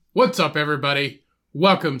What's up, everybody?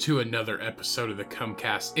 Welcome to another episode of the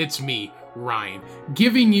Cumcast. It's me, Ryan,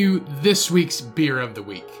 giving you this week's Beer of the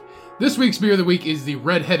Week. This week's Beer of the Week is the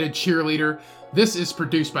Red-Headed Cheerleader. This is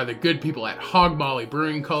produced by the good people at Hog Molly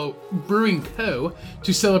Brewing Co.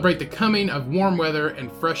 to celebrate the coming of warm weather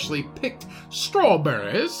and freshly picked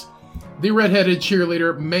strawberries. The Red-Headed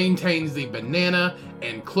Cheerleader maintains the banana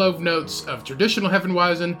and clove notes of traditional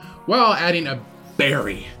Hefeweizen while adding a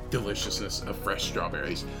berry deliciousness of fresh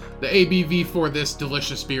strawberries. The ABV for this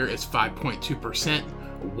delicious beer is 5.2%,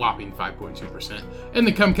 a whopping 5.2%, and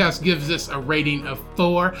the Cumcast gives this a rating of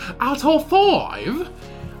 4 out of 5.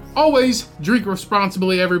 Always drink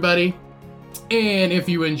responsibly, everybody. And if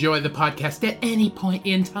you enjoy the podcast at any point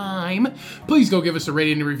in time, please go give us a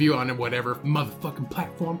rating and review on whatever motherfucking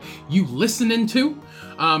platform you listening to.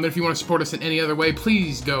 If you want to support us in any other way,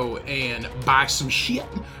 please go and buy some shit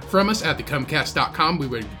from us at thecumcast.com. We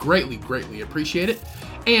would greatly, greatly appreciate it.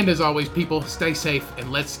 And as always, people, stay safe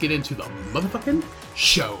and let's get into the motherfucking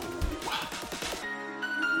show.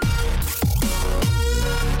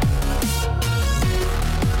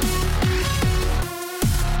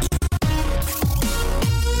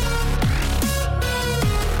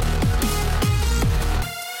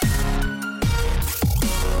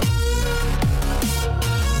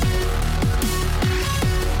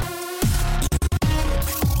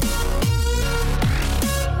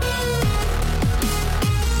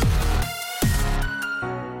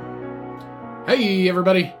 Hey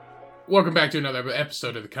everybody, welcome back to another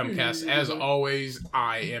episode of the Cumcast. As always,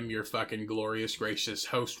 I am your fucking glorious, gracious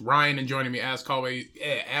host, Ryan, and joining me as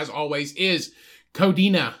always is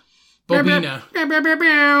Codina Bobina.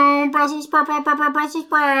 Brussels sprout.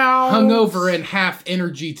 Hungover and half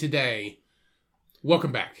energy today.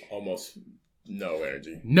 Welcome back. Almost no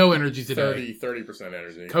energy. No energy today. 30%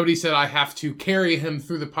 energy. Cody said I have to carry him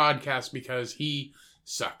through the podcast because he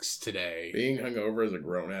sucks today. Being hungover as a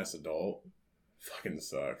grown-ass adult fucking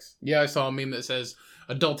sucks. Yeah, I saw a meme that says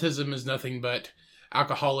adultism is nothing but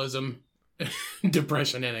alcoholism,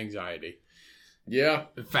 depression, and anxiety. Yeah.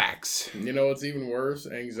 Facts. You know what's even worse?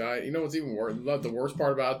 Anxiety. You know what's even worse? The worst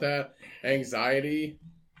part about that? Anxiety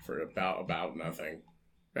for about nothing.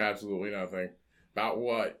 Absolutely nothing. About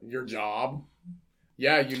what? Your job?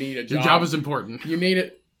 Yeah, you need a job. Your job is important. You need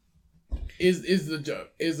it. Is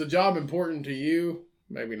the job important to you?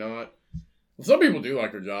 Maybe not. Some people do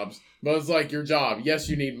like their jobs, but it's like your job. Yes,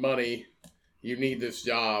 you need money. You need this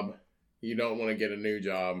job. You don't want to get a new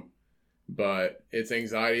job, but it's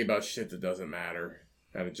anxiety about shit that doesn't matter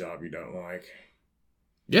at a job you don't like.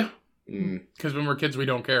 Yeah. Because when we're kids, we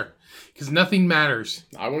don't care. Because nothing matters.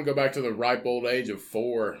 I want to go back to the ripe old age of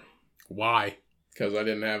 4. Why? Because I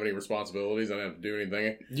didn't have any responsibilities. I didn't have to do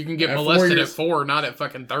anything. You can get molested at 4, not at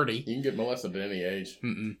fucking 30. You can get molested at any age.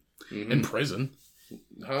 Mm-hmm. In prison.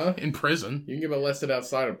 Huh? In prison. You can get molested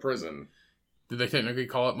outside of prison. Do they technically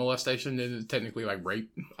call it molestation? Is it technically like rape?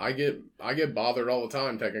 I get bothered all the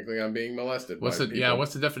time. Technically, I'm being molested. What's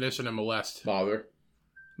the definition of molest? Bother.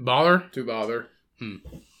 Bother? To bother.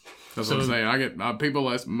 That's So- what I'm saying. I get people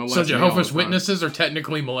molest me So all Jehovah's the time. Witnesses are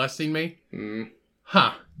technically molesting me?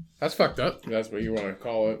 Huh. That's fucked up. That's what you want to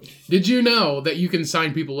call it. Did you know that you can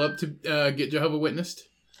sign people up to get Jehovah Witnessed?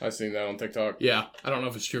 I've seen that on TikTok. Yeah, I don't know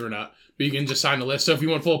if it's true or not, but you can just sign a list. So if you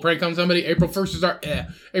want to pull a prank on somebody, April Fool's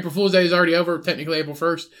Day is already over, technically April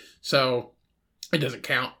 1st, so it doesn't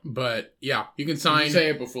count. But yeah, you can sign. Did you say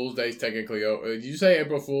April Fool's Day is technically over? Did you say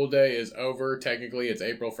April Fool's Day is over? Technically, it's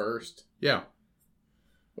April 1st. Yeah,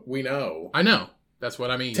 we know. I know. That's what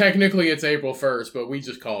I mean. Technically, it's April 1st, but we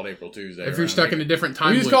just call it April Tuesday. If you're stuck in a different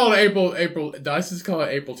time, we just call it April. Did I just call it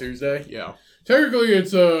April Tuesday? Yeah. Technically,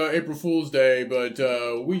 it's April Fool's Day, but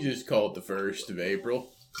we just call it the 1st of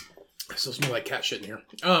April. It still smells like cat shit in here.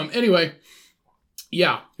 Anyway,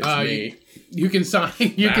 yeah, It's me. You can sign.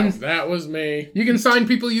 That was me. You can sign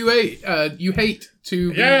people you hate. You hate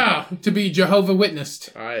to be Jehovah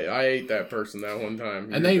Witnessed. I ate that person that one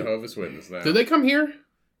time. And You're Jehovah's Witness now. Did they come here?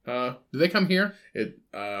 Huh? Did they come here?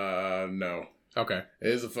 No. Okay. It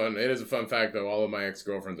is a fun fact though. All of my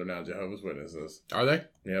ex-girlfriends are now Jehovah's Witnesses. Are they?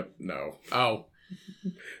 Yep. No. Oh.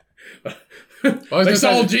 They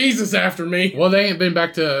saw Jesus after me. Well, they ain't been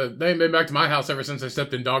back to my house ever since I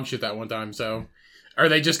stepped in dog shit that one time. So, or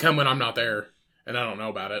they just come when I'm not there, and I don't know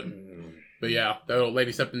about it. But yeah, that old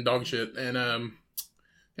lady stepped in dog shit, and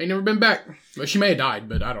ain't never been back. Well, she may have died,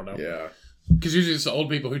 but I don't know. Yeah. Because usually it's the old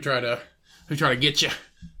people who try to get you,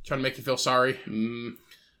 trying to make you feel sorry.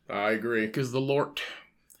 I agree. Because the Lord,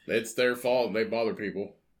 it's their fault. They bother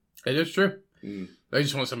people. It is true. They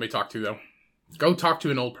just want somebody to talk to, though. Go talk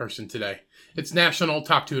to an old person today. It's National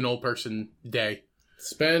Talk to an Old Person Day.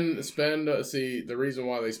 See, the reason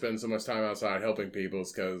why they spend so much time outside helping people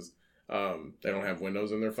is because they don't have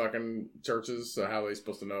windows in their fucking churches, so how are they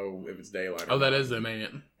supposed to know if it's daylight? Oh, that is them, ain't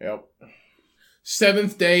it? Yep.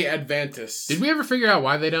 Seventh-day Adventists. Did we ever figure out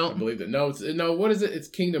why they I don't? believe that. No. What is it? It's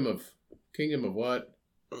kingdom of what?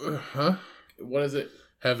 Huh? What is it?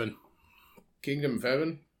 Heaven. Kingdom of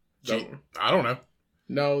heaven? Gee, I don't know.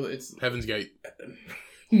 No, it's Heaven's Gate.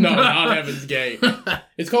 no, not Heaven's Gate.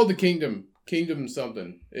 It's called the kingdom. Kingdom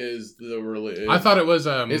something is the religion. I thought it was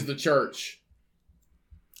is the church.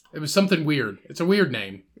 It was something weird. It's a weird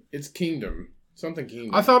name. It's kingdom. Something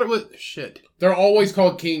kingdom. I thought it was shit. They're always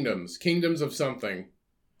called kingdoms. Kingdoms of something.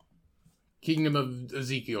 Kingdom of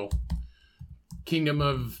Ezekiel. Kingdom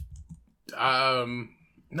of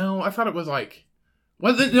no, I thought it was like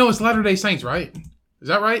no, it's Latter-day Saints, right? Is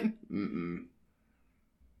that right? Mm-mm.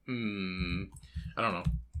 I don't know.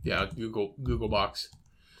 Yeah, Google box.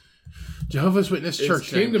 Jehovah's Witness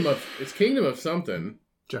Church. It's kingdom of something.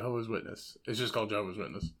 Jehovah's Witness. It's just called Jehovah's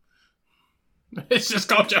Witness. It's just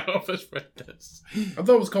called Jehovah's Witness. I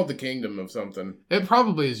thought it was called the kingdom of something. It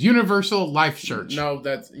probably is. Universal Life Church. No,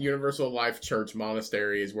 that's Universal Life Church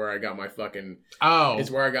Monastery is where I got my fucking... Oh. It's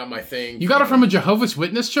where I got my thing. You got it from a Jehovah's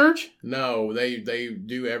Witness church? No, they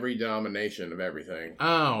do every denomination of everything.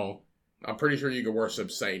 Oh. I'm pretty sure you can worship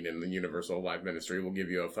Satan in the Universal Life Ministry. We'll give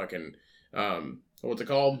you a fucking... what's it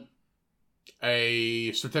called?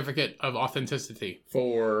 A certificate of authenticity.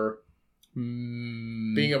 For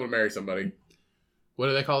being able to marry somebody. What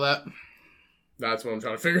do they call that? That's what I'm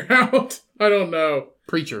trying to figure out. I don't know.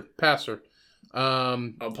 Preacher. Pastor. A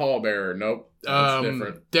pallbearer. Nope. That's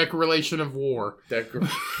different. Declaration of war.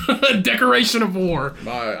 Decoration of war.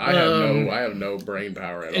 I have no brain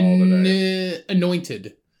power at all today.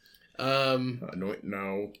 Anointed.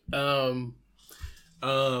 No.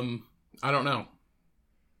 I don't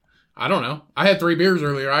know. I had 3 beers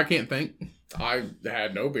earlier. I can't think. I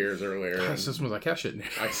had no beers earlier. Gosh, this was like cat shit in there.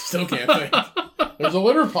 I still can't think. There's a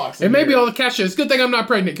litter box in It may here. be all the cat shit. It's a good thing I'm not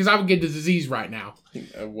pregnant because I would get the disease right now.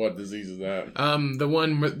 What disease is that? The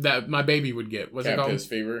one that my baby would get. What's it called? Piss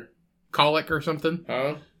fever? Colic or something?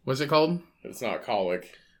 Huh? What's it called? It's not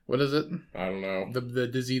colic. What is it? I don't know. The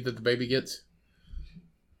disease that the baby gets?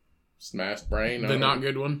 Smashed brain? The not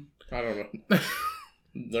good one? I don't know.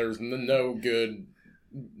 There's no good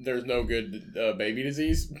baby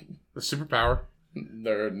disease. The superpower.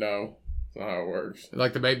 No. That's not how it works.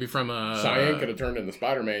 Like the baby from Cheyenne could have turned into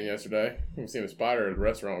Spider-Man yesterday. We've seen a spider at the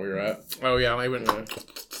restaurant we were at. Oh yeah, they went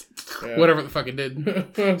Yeah. whatever the fuck it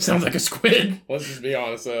did. Sounds like a squid. Let's just be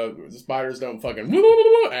honest. The spiders don't fucking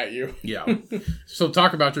at you. Yeah. So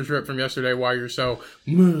talk about your trip from yesterday. Why you're so.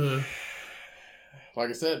 Like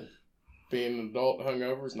I said, being an adult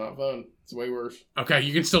hungover is not fun. It's way worse. Okay,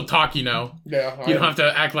 you can still talk, you know. Yeah. You don't have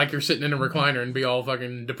to act like you're sitting in a recliner and be all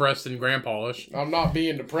fucking depressed and grandpa-ish. I'm not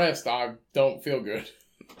being depressed. I don't feel good.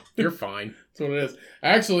 You're fine. That's what it is.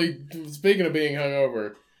 Actually, speaking of being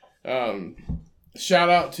hungover, shout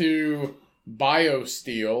out to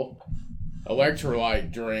BioSteel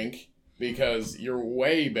electrolyte drink because you're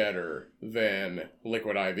way better than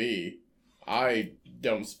Liquid IV. I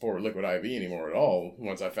don't support Liquid IV anymore at all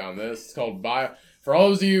once I found this. It's called Bio... For all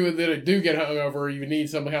those of you that do get hungover, you need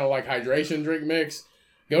some kind of like hydration drink mix,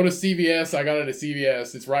 go to CVS. I got it at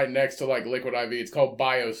CVS. It's right next to like Liquid IV. It's called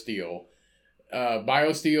BioSteel.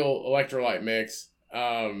 BioSteel electrolyte mix.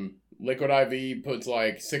 Liquid IV puts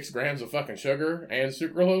like 6 grams of fucking sugar and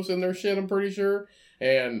sucralose in their shit, I'm pretty sure.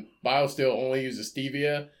 And BioSteel only uses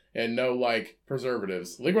stevia and no like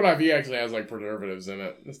preservatives. Liquid IV actually has like preservatives in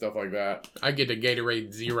it and stuff like that. I get a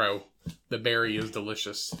Gatorade Zero. The berry is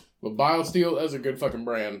delicious. But BioSteel is a good fucking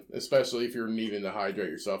brand, especially if you're needing to hydrate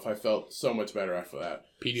yourself. I felt so much better after that.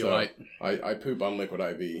 Pedialyte. So I poop on Liquid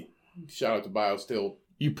IV. Shout out to BioSteel.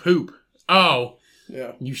 You poop. Oh.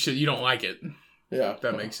 Yeah. You don't like it. Yeah.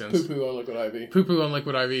 That makes sense. Poo-poo on Liquid IV. Poo-poo on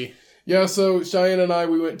Liquid IV. Yeah, so Cheyenne and I,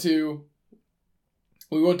 we went to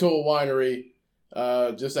a winery,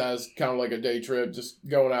 just as kind of like a day trip, just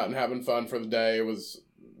going out and having fun for the day. We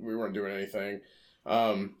weren't doing anything.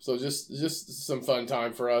 So just some fun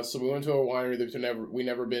time for us. So we went to a winery that we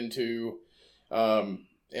never been to, and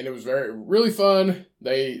it was really fun.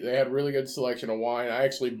 They had really good selection of wine. I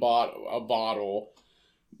actually bought a bottle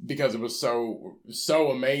because it was so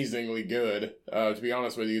amazingly good. To be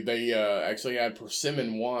honest with you, they actually had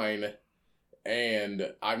persimmon wine,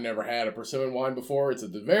 and I've never had a persimmon wine before. It's a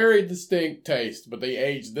very distinct taste, but they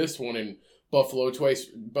aged this one in Buffalo Trace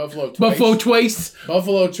whiskey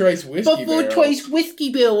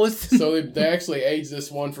barrels. So they actually aged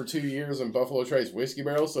this one for 2 years in Buffalo Trace whiskey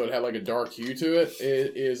barrels, so it had like a dark hue to it.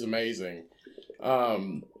 It is amazing.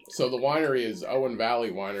 So the winery is Owen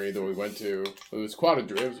Valley Winery that we went to. It was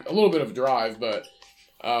it was a little bit of a drive, but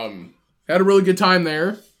had a really good time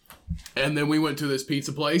there. And then we went to this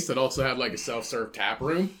pizza place that also had like a self-serve tap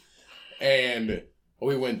room. And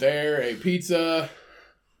we went there, ate pizza,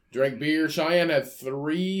 drank beer. Cheyenne had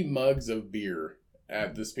 3 mugs of beer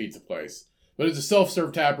at this pizza place. But it's a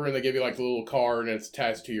self-serve tap room. They give you like a little card and it's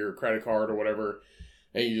attached to your credit card or whatever.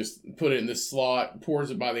 And you just put it in this slot,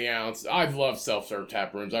 pours it by the ounce. I've loved self-serve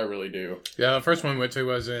tap rooms. I really do. Yeah, the first one we went to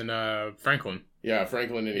was in Franklin. Yeah,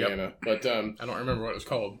 Franklin, Indiana. Yep. But I don't remember what it was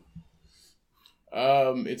called.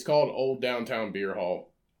 It's called Old Downtown Beer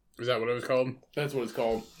Hall. Is that what it was called? That's what it's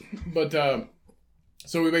called. But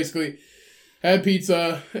so we basically had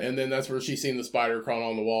pizza, and then that's where she seen the spider crawling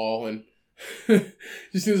on the wall, and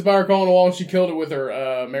she seen the spider crawling on the wall, and she killed it with her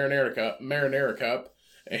marinara cup.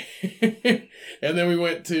 And then we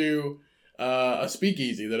went to a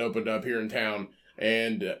speakeasy that opened up here in town,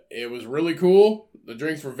 and it was really cool. The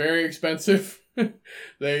drinks were very expensive.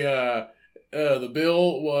 The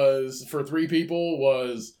bill was for 3 people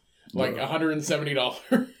was like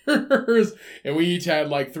 $170, and we each had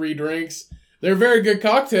like 3 drinks. They're very good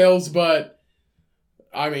cocktails, but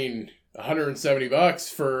I mean,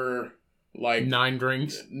 $170 for like 9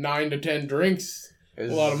 drinks, 9 to 10 drinks. A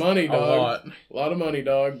lot of money, dog. A lot of money,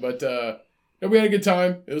 dog. But we had a good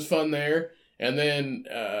time. It was fun there. And then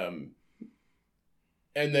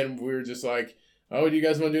we were just like, oh, do you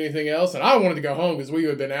guys want to do anything else? And I wanted to go home because we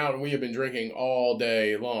had been out and we had been drinking all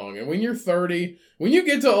day long. And when you're 30, when you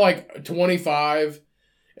get to like 25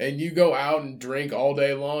 and you go out and drink all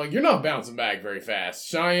day long, you're not bouncing back very fast.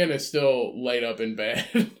 Cheyenne is still laid up in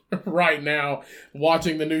bed right now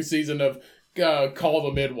watching the new season of Call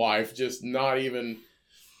the Midwife, just not even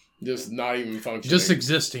functioning. Just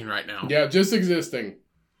existing right now. Yeah, just existing.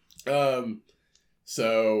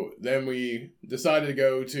 So then we decided to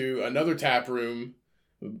go to another tap room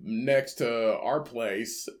next to our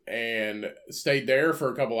place and stayed there for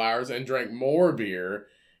a couple hours and drank more beer.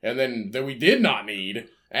 And then that we did not need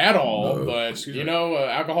at all. No, but,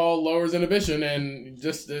 alcohol lowers inhibition. And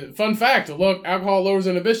just fun fact, look, alcohol lowers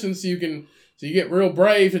inhibition so you get real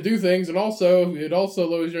brave to do things. And also, it also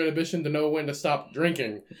lowers your inhibition to know when to stop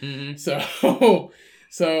drinking. Mm-hmm.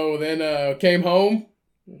 So then came home.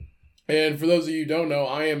 And for those of you who don't know,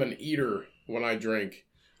 I am an eater when I drink.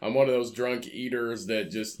 I'm one of those drunk eaters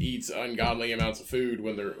that just eats ungodly amounts of food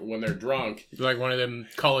when they're drunk. You're like one of them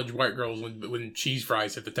college white girls with cheese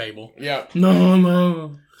fries at the table. Yeah.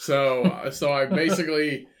 No. So I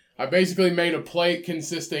basically made a plate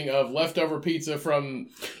consisting of leftover pizza from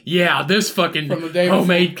this fucking from the day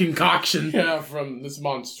homemade concoction. Yeah, from this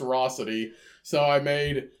monstrosity. So I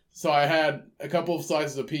had a couple of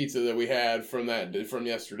slices of pizza that we had from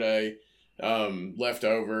yesterday, left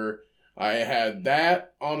over. I had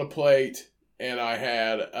that on a plate, and I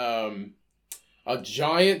had a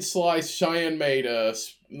giant slice. Cheyenne made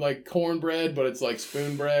like cornbread, but it's like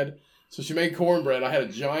spoon bread. So she made cornbread. I had a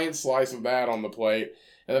giant slice of that on the plate,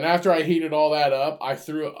 and then after I heated all that up, I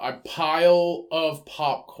threw a pile of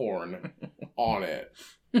popcorn on it,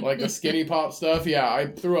 like the Skinny Pop stuff. Yeah, I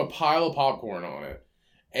threw a pile of popcorn on it.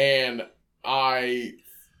 And I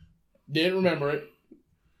didn't remember it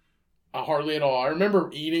hardly at all. I remember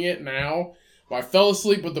eating it now, but I fell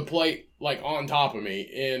asleep with the plate like on top of me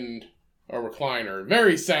in a recliner.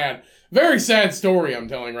 Very sad story I'm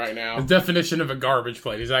telling right now. The definition of a garbage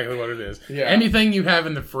plate, exactly what it is. Yeah. Anything you have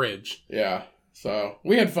in the fridge. Yeah. So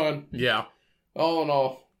we had fun. Yeah. All in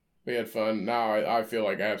all, we had fun. Now I feel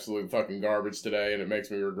like absolute fucking garbage today, and it makes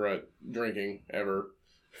me regret drinking ever.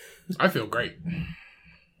 I feel great.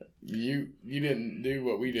 You didn't do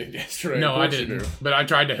what we did yesterday. No, I didn't. But I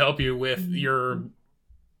tried to help you with your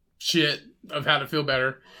shit of how to feel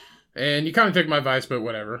better. And you kind of took my advice, but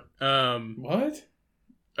whatever. What?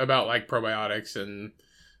 About like probiotics and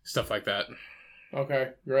stuff like that.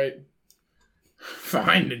 Okay, great.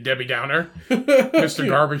 Fine, Debbie Downer. Mr.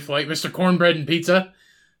 Garbage Plate. Mr. Cornbread and Pizza.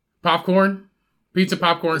 Popcorn. Pizza,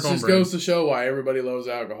 popcorn, this cornbread. This just goes to show why everybody loves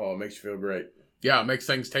alcohol. It makes you feel great. Yeah, it makes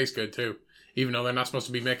things taste good too. Even though they're not supposed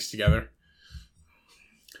to be mixed together.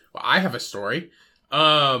 Well, I have a story.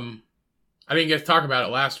 I didn't get to talk about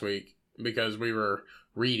it last week because we were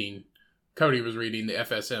reading. Cody was reading the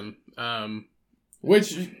FSM.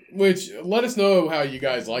 Which let us know how you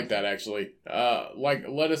guys like that actually.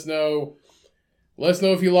 Let us know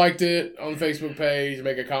if you liked it on the Facebook page,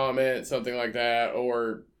 make a comment, something like that,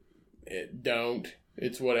 or don't.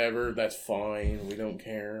 It's whatever. That's fine. We don't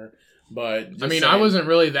care. But I wasn't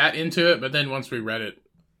really that into it, but then once we read it,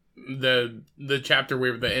 the chapter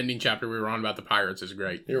the ending chapter we were on about the pirates is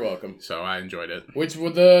great. You're welcome. So I enjoyed it. Which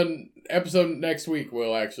with the episode next week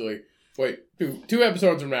will actually two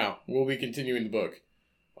episodes from now we'll be continuing the book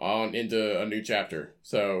on into a new chapter.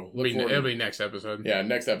 So It'll be next episode. Yeah,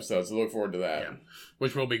 next episode. So look forward to that. Yeah.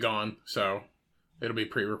 Which will be gone. So it'll be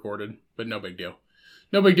pre-recorded, but no big deal.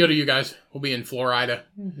 No big deal to you guys. We'll be in Florida.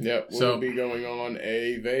 Yep, we'll be going on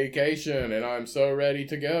a vacation, and I'm so ready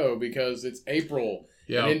to go because it's April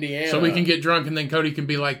in Indiana. So we can get drunk, and then Cody can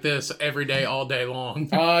be like this every day, all day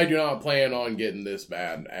long. I do not plan on getting this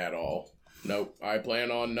bad at all. Nope. I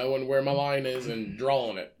plan on knowing where my line is and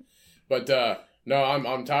drawing it. But no,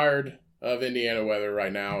 I'm tired of Indiana weather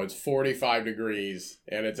right now. It's 45 degrees,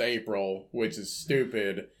 and it's April, which is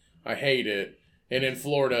stupid. I hate it. And in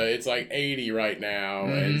Florida, it's like 80 right now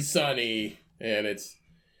and sunny, and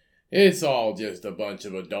it's all just a bunch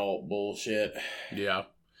of adult bullshit. Yeah.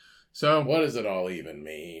 So what does it all even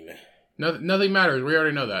mean? Nothing matters. We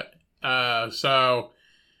already know that. So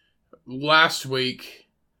last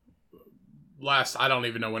I don't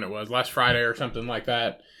even know when it was, last Friday or something like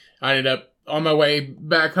that, I ended up, on my way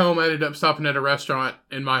back home, I ended up stopping at a restaurant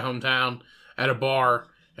in my hometown at a bar,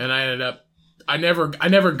 and I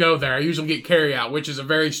never go there. I usually get carry out, which is a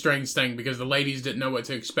very strange thing because the ladies didn't know what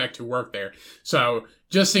to expect who worked there. So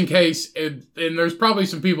just in case, and there's probably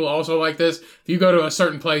some people also like this, if you go to a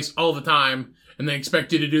certain place all the time and they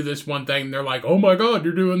expect you to do this one thing, they're like, oh my God,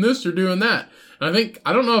 you're doing this, you're doing that. And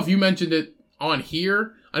I don't know if you mentioned it on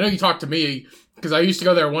here. I know you talked to me because I used to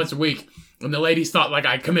go there once a week. And the ladies thought like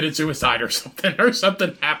I committed suicide or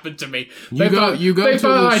something happened to me. They thought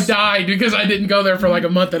I died because I didn't go there for like a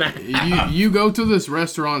month and a half. You go to this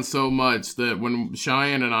restaurant so much that when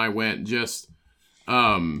Cheyenne and I went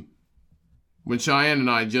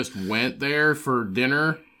went there for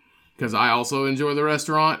dinner, because I also enjoy the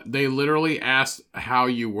restaurant, they literally asked how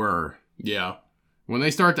you were. Yeah. When they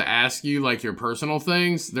start to ask you like your personal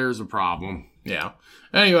things, there's a problem. Yeah.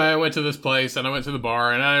 Anyway, I went to this place and I went to the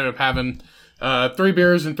bar and I ended up having 3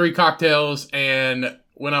 beers and 3 cocktails. And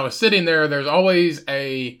when I was sitting there, there's always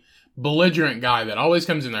a belligerent guy that always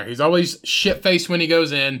comes in there. He's always shit-faced when he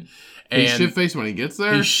goes in. And he's shit-faced when he gets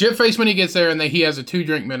there? He's shit-faced when he gets there, and he has a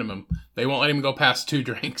 2-drink minimum. They won't let him go past 2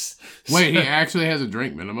 drinks. Wait, he actually has a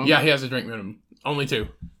drink minimum? Yeah, he has a drink minimum. Only 2.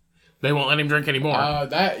 They won't let him drink anymore.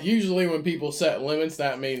 That usually when people set limits,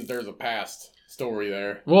 that means there's a past story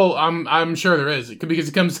there. Well, I'm sure there is. Because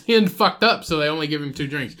he comes in fucked up, so they only give him 2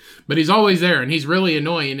 drinks. But he's always there, and he's really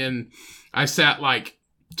annoying, and I sat like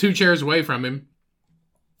 2 chairs away from him.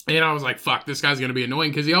 And I was like, fuck, this guy's going to be annoying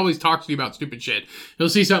because he always talks to you about stupid shit. He'll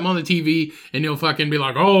see something on the TV and he'll fucking be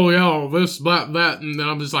like, oh, yeah, this, that. And then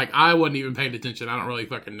I'm just like, I wasn't even paying attention. I don't really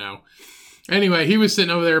fucking know. Anyway, he was sitting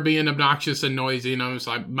over there being obnoxious and noisy. And I was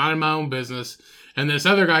like, minding my own business. And this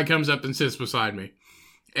other guy comes up and sits beside me.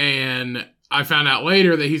 And I found out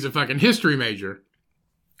later that he's a fucking history major.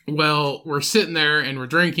 Well, we're sitting there and we're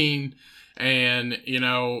drinking. And, you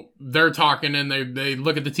know, they're talking and they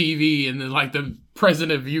look at the TV and then like the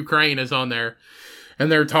president of Ukraine is on there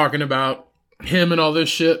and they're talking about him and all this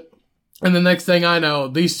shit. And the next thing I know,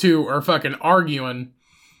 these two are fucking arguing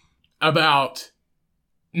about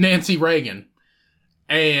Nancy Reagan.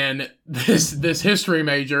 And this history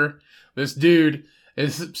major, this dude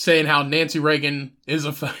is saying how Nancy Reagan is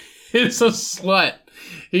a slut.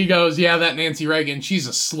 He goes, yeah, that Nancy Reagan, she's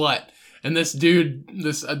a slut. And this dude,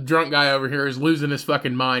 this drunk guy over here is losing his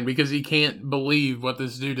fucking mind because he can't believe what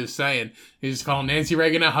this dude is saying. He's calling Nancy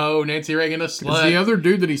Reagan a hoe, Nancy Reagan a slut. Is the other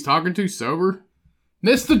dude that he's talking to sober?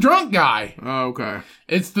 It's the drunk guy. Oh, okay.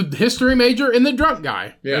 It's the history major and the drunk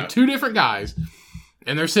guy. Yeah. They're 2 different guys.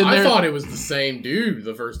 And they're sitting there. I thought it was the same dude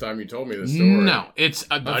the first time you told me this story. No, it's...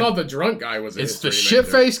 I thought the drunk guy was a It's the history major.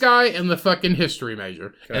 shit-faced guy and the fucking history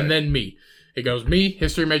major. Okay. And then me. It goes me,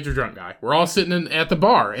 history major, drunk guy. We're all sitting at the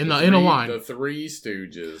bar in a line. The 3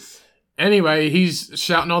 Stooges. Anyway, he's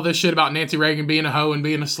shouting all this shit about Nancy Reagan being a hoe and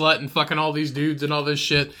being a slut and fucking all these dudes and all this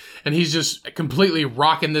shit. And he's just completely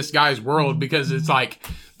rocking this guy's world because it's like,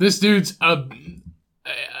 this dude's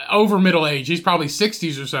over middle age. He's probably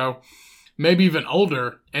 60s or so, maybe even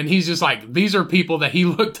older. And he's just like, these are people that he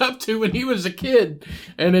looked up to when he was a kid.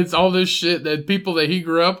 And it's all this shit that people that he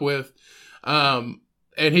grew up with.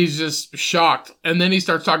 And he's just shocked. And then he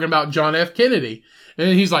starts talking about John F. Kennedy. And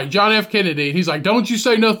he's like, John F. Kennedy. And he's like, don't you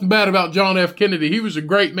say nothing bad about John F. Kennedy. He was a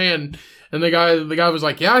great man. And the guy was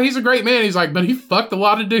like, yeah, he's a great man. He's like, but he fucked a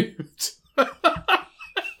lot of dudes.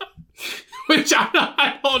 Which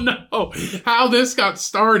I don't know how this got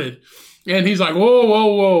started. And he's like,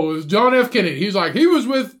 whoa. It was John F. Kennedy. He's like, he was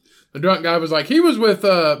with The drunk guy was like, he was with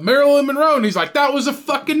Marilyn Monroe. And he's like, that was a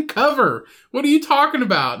fucking cover. What are you talking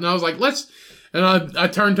about? And I was like, and I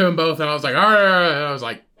turned to them both and I was like, all right. And I was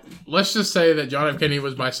like, let's just say that John F. Kennedy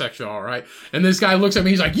was bisexual, all right? And this guy looks at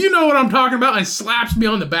me, he's like, you know what I'm talking about? And slaps me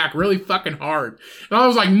on the back really fucking hard. And I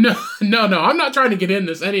was like, no, I'm not trying to get in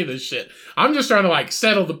any of this shit. I'm just trying to, like,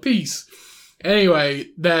 settle the peace. Anyway,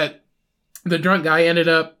 the drunk guy ended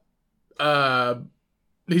up,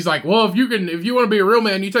 he's like, well, if you want to be a real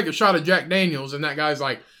man, you take a shot of Jack Daniels. And that guy's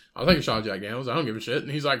like, I'll take a shot of Jack Daniels. I don't give a shit.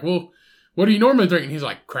 And he's like, well, what do you normally drink? And he's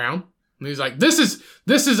like, Crown. And he's like, this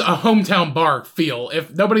is a hometown bar feel.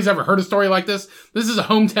 If nobody's ever heard a story like this is a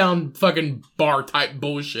hometown fucking bar type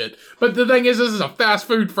bullshit. But the thing is, this is a fast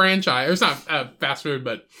food franchise. It's not fast food,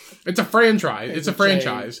 but it's a franchise. It's a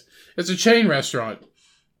franchise. Chain. It's a chain restaurant.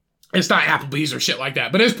 It's not Applebee's or shit like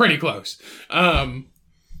that, but it's pretty close.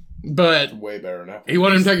 But way better than Applebee's. He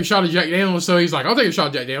wanted him to take a shot of Jack Daniels, so he's like, I'll take a shot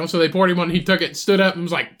of Jack Daniels. So they poured him one, he took it, stood up, and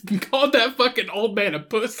was like, called that fucking old man a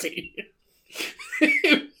pussy.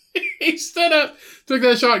 He stood up, took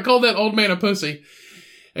that shot, called that old man a pussy.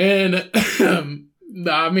 And,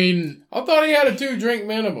 I mean... I thought he had a 2-drink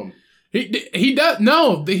minimum. He does...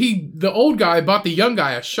 No, the old guy bought the young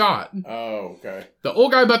guy a shot. Oh, okay. The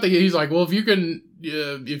old guy he's like, well, if you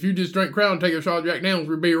just drink Crown and take a shot of Jack Daniels,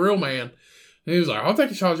 we'd be a real man. And he was like, I'll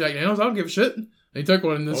take a shot of Jack Daniels, I don't give a shit. And he took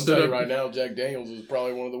one and then stood up. Right now, Jack Daniels is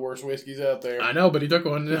probably one of the worst whiskeys out there. I know, but he took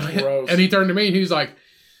one. Gross. And he turned to me and he's like,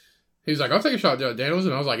 I'll take a shot of Jack Daniels.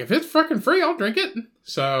 And I was like, if it's fucking free, I'll drink it.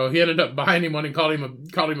 So he ended up buying him one and called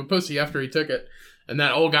him a pussy after he took it. And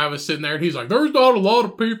that old guy was sitting there and he's like, there's not a lot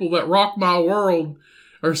of people that rock my world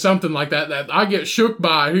or something like that I get shook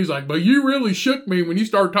by. He's like, but you really shook me when you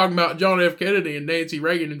started talking about John F. Kennedy and Nancy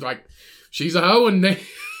Reagan. He's like, she's a hoe and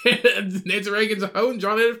Nancy Reagan's a hoe and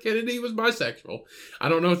John F. Kennedy was bisexual. I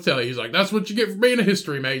don't know what to tell you. He's like, that's what you get for being a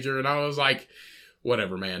history major. And I was like,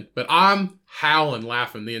 whatever, man. But I'm howling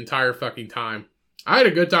laughing the entire fucking time. I had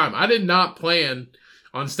a good time. I did not plan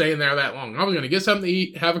on staying there that long. I was going to get something to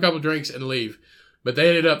eat, have a couple drinks, and leave. But they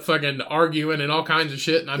ended up fucking arguing and all kinds of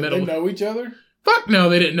shit. And Did they know each other? Fuck no,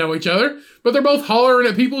 they didn't know each other. But they're both hollering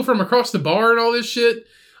at people from across the bar and all this shit.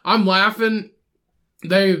 I'm laughing.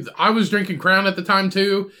 I was drinking Crown at the time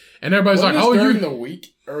too. And everybody's like, oh, during the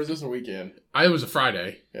week? Or was this a weekend? It was a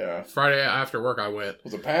Friday. Yeah. Friday after work I went.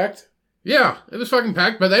 Was it packed? Yeah, it was fucking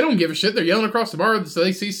packed, but they don't give a shit. They're yelling across the bar, so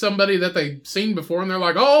they see somebody that they've seen before, and they're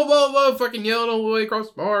like, oh, blah, fucking yelling all the way across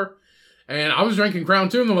the bar. And I was drinking Crown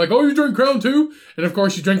too, and they're like, oh, you drink Crown too? And of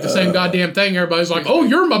course, you drink the same goddamn thing. Everybody's like, oh,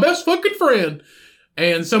 you're my best fucking friend.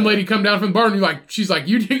 And some lady come down from the bar, and she's like,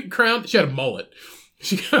 you drink Crown? She had a mullet.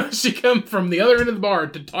 She come from the other end of the bar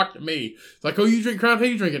to talk to me. It's like, oh, you drink Crown? How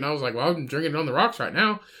you drink it? And I was like, well, I'm drinking it on the rocks right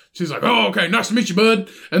now. She's like, oh, okay, nice to meet you, bud.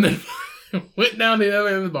 And then went down to the other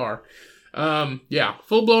end of the bar. Yeah,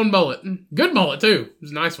 full-blown mullet. Good mullet, too. It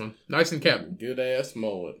was a nice one. Nice and kept. Good-ass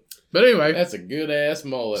mullet. But anyway. That's a good-ass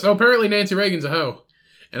mullet. So apparently Nancy Reagan's a hoe.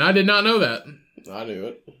 And I did not know that. I knew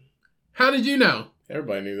it. How did you know?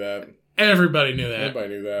 Everybody knew that. Everybody knew that. Everybody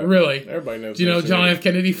knew that. Really? Everybody knows. Do you know John F.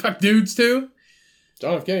 Kennedy fucked dudes, too?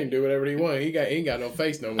 John F. Kennedy do whatever he wanted. He ain't got no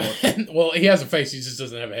face no more. Well, he has a face. He just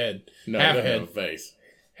doesn't have a head. No, half he a head. Have a face.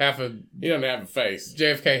 He doesn't have a face.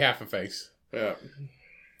 JFK, half a face. Yeah.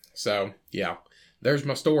 So, yeah. There's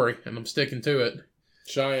my story, and I'm sticking to it.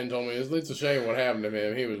 Cheyenne told me it's a shame what happened to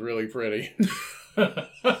him. He was really pretty.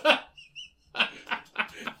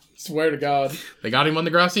 Swear to God. They got him on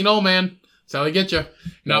the grassy knoll, man. That's how they get you.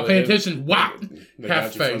 Not paying attention. Wow. They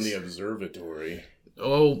got you from the observatory.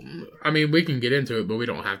 Oh, I mean, we can get into it, but we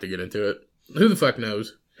don't have to get into it. Who the fuck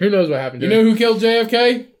knows? Who knows what happened to him? You know who killed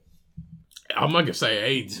JFK? I'm not gonna say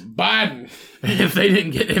AIDS. Biden. If AIDS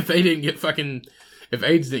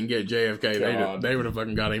didn't get JFK, they would have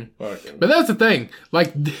fucking got him. Fucking. But that's the thing.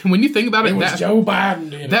 Like, when you think about it, was Joe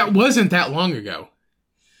Biden. That wasn't that long ago.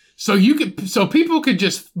 So people could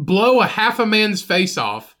just blow a half a man's face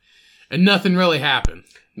off, and nothing really happened.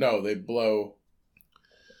 No, they blow.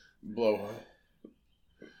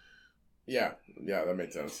 Yeah, that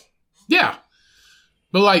makes sense. Yeah,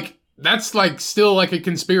 but like. That's like still like a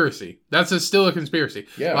conspiracy. Still a conspiracy.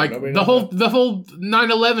 Yeah, like the whole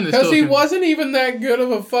 9/11 is because he wasn't even that good of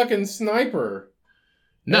a fucking sniper.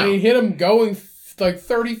 No, and he hit him going like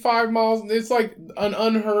 35 miles. It's like an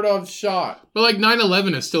unheard of shot. But like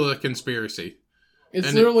 9/11 is still a conspiracy.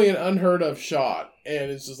 It's literally an unheard of shot, and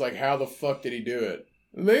it's just like, how the fuck did he do it?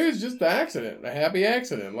 Maybe it's just an accident, a happy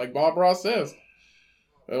accident, like Bob Ross says.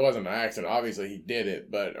 It wasn't an accident. Obviously, he did it,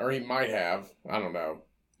 or he might have. I don't know.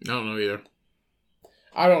 I don't know either.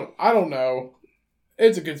 I don't know.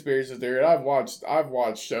 It's a conspiracy theory. I've watched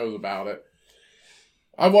shows about it.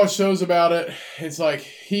 I've watched shows about it. It's like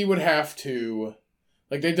he would have to,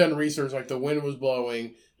 like they've done research, like the wind was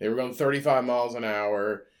blowing. They were going 35 miles an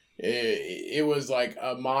hour. It was like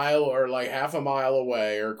a mile or like half a mile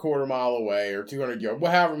away or a quarter mile away or 200 yards,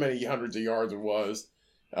 however many hundreds of yards it was.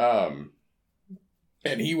 And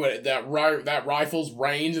he would, that rifle's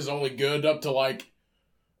range is only good up to like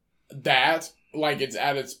that. Like it's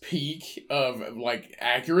at its peak of like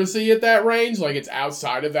accuracy at that range. Like it's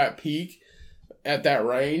outside of that peak at that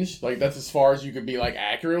range. Like that's as far as you could be like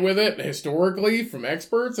accurate with it historically from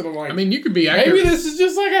experts. And I'm like, I mean, you could be accurate. maybe this is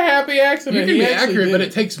just like a happy accident. You can be accurate, but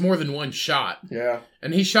it takes more than one shot. Yeah.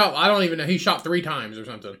 And he shot, I don't even know, he shot 3 times or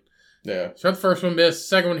something. Yeah. Shot the first one, missed.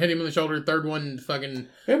 Second one hit him in the shoulder. Third one fucking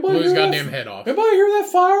blew his goddamn head off. Anybody hear that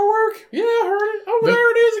firework? Yeah, I heard it. Oh,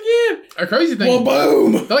 there it is again. A crazy thing. Well,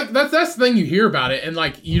 boom. Like that's the thing you hear about it, and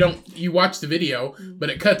like you watch the video, but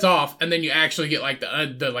it cuts off, and then you actually get like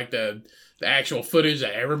the actual footage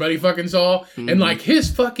that everybody fucking saw, and like his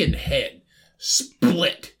fucking head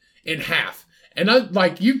split in half. And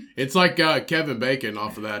it's like Kevin Bacon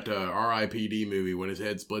off of that R.I.P.D. movie when his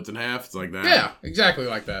head splits in half. It's like that. Yeah, exactly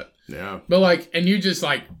like that. Yeah. But like, and you just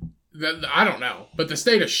like, I don't know, but the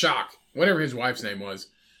state of shock, whatever his wife's name was,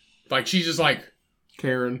 like she's just like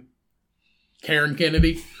Karen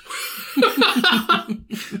Kennedy.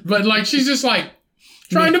 But like she's just like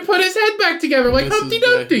trying to put his head back together like Humpty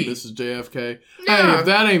Dumpty. This is JFK. Yeah. Hey, if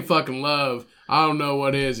that ain't fucking love, I don't know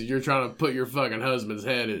what is. You're trying to put your fucking husband's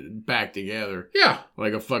head back together. Yeah.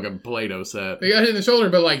 Like a fucking Play-Doh set. They got hit in the shoulder,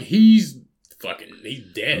 but like he's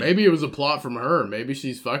dead. Maybe it was a plot from her. Maybe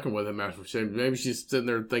she's fucking with him after maybe she's sitting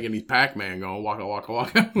there thinking he's Pac-Man going waka waka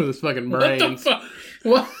waka with his fucking brains. What the fuck?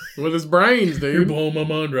 What? With his brains, dude. You're blowing my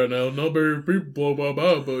mind right now. Not very people blow my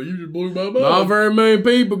mind, but you just blew my mind. Not very many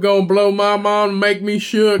people gonna blow my mind and make me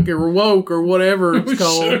shook or woke or whatever it's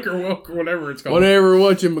called. Shook or woke or whatever it's called. Whatever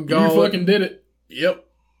whatchamacallit. You fucking did it. Yep.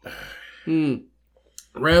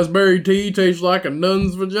 Raspberry tea tastes like a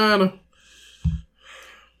nun's vagina.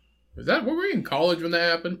 Were we in college when that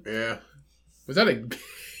happened? Yeah. Was that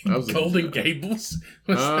Golden a, Gables?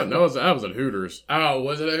 No, that was at Hooters. Oh,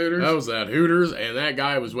 was it at Hooters? That was at Hooters, and that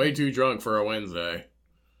guy was way too drunk for a Wednesday.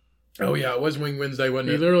 Oh yeah, it was Wing Wednesday, wasn't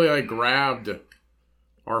He it? literally like grabbed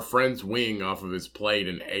our friend's wing off of his plate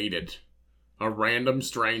and ate it. A random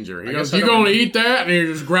stranger. He goes, "You gonna eat that?" And he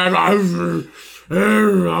just grabbed it.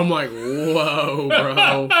 I'm like, whoa,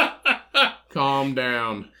 bro. Calm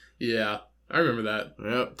down. Yeah, I remember that.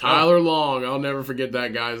 Yep. Tyler Long. I'll never forget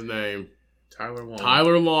that guy's name. Tyler Long.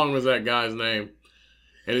 Tyler Long was that guy's name.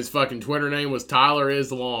 And his fucking Twitter name was Tyler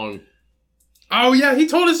Is Long. Oh, yeah, he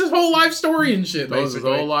told us his whole life story and shit, That was his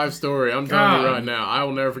basically. whole life story. I'm telling you right now, I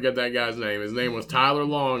will never forget that guy's name. His name was Tyler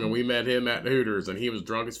Long, and we met him at Hooters, and he was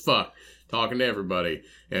drunk as fuck, talking to everybody.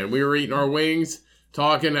 And we were eating our wings,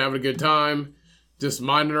 talking, having a good time, just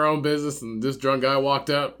minding our own business, and this drunk guy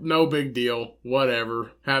walked up. No big deal.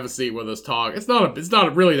 Whatever. Have a seat with us, talk. It's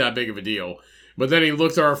not really that big of a deal. But then he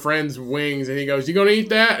looks at our friend's wings and he goes, "You gonna eat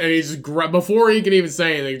that?" And he just before he can even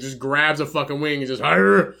say anything, he just grabs a fucking wing and just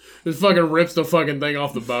fucking rips the fucking thing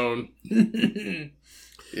off the bone.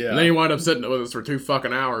 Yeah. And then he wound up sitting with us for 2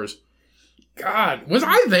 fucking hours. God, was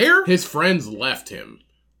I there? His friends left him.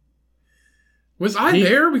 Was I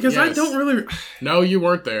there? Because I yes. don't really... No, you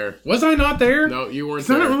weren't there. Was I not there? No, you weren't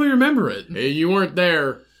I there. don't really remember it. You weren't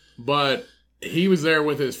there, but he was there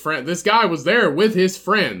with his friend. This guy was there with his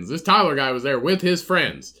friends. This Tyler guy was there with his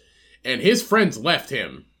friends. And his friends left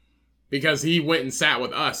him because he went and sat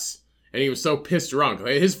with us. And he was so pissed drunk.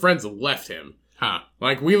 His friends left him. Huh.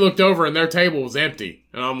 Like, we looked over and their table was empty.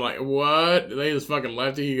 And I'm like, what? They just fucking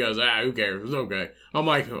left it? He goes, who cares? It's okay. I'm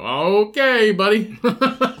like, okay, buddy.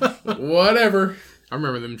 Whatever. I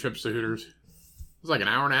remember them trips to Hooters. It was like an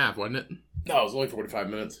hour and a half, wasn't it? No, it was only 45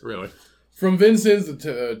 minutes. Really? From Vincennes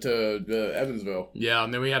to Evansville. Yeah,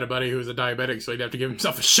 and then we had a buddy who was a diabetic, so he'd have to give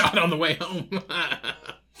himself a shot on the way home.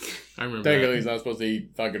 I remember Technically, that. he's not supposed to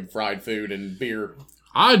eat fucking fried food and beer.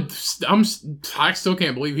 I still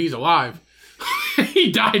can't believe he's alive.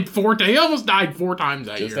 He almost died 4 times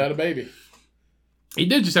that year. Just had a baby. He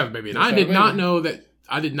did just have a baby, and I did not know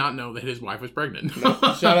that his wife was pregnant. No,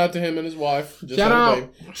 shout out to him and his wife. Just Shout had a out.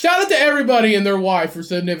 baby. Shout out to everybody and their wife or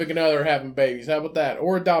significant other having babies. How about that?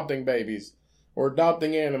 Or adopting babies. Or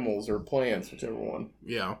adopting animals or plants, whichever one.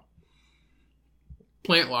 Yeah.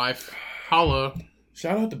 Plant life. Holla.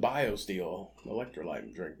 Shout out to BioSteel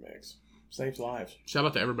electrolyte drink mix. Saves lives. Shout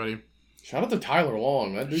out to everybody. Shout out to Tyler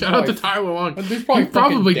Long. Shout out to Tyler Long. That dude's probably, He's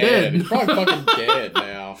probably dead. He's probably fucking dead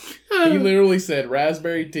now. He literally said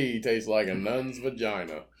raspberry tea tastes like a nun's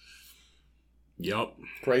vagina. Yup.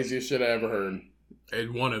 Craziest shit I ever heard.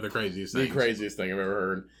 And one of the craziest The things. craziest thing I've ever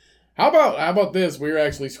heard. How about this? We were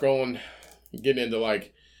actually scrolling, getting into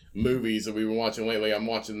like movies that we've been watching lately. I'm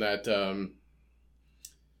watching that.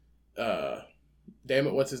 Damn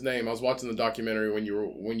it, what's his name? I was watching the documentary when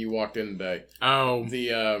you walked in today. Oh,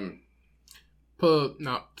 The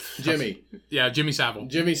Jimmy. Yeah, Jimmy Savile.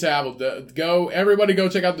 Jimmy Savile. Everybody go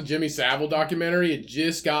check out the Jimmy Savile documentary. It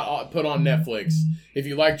just got put on Netflix. If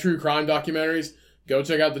you like true crime documentaries, go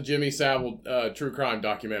check out the Jimmy Savile true crime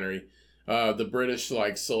documentary. The British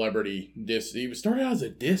like celebrity disc. He started out as a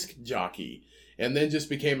disc jockey and then just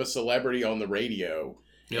became a celebrity on the radio.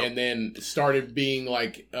 Yep. And then started being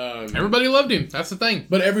like Everybody loved him. That's the thing.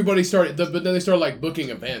 but everybody started but then they started like booking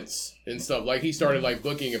events and stuff. Like he started like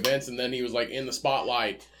booking events and then he was like in the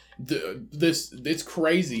spotlight. It's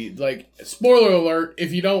crazy. Like, spoiler alert,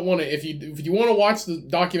 if you don't want to if you want to watch the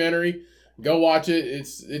documentary, go watch it.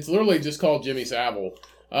 It's literally just called Jimmy Savile.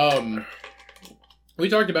 We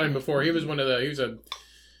talked about him before. He was one of the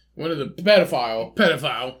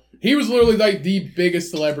Pedophile. He was literally like the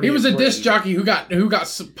biggest celebrity. He was in a disc Britain. jockey who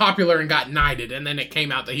got popular and got knighted, and then it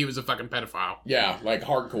came out that he was a fucking pedophile. Yeah, like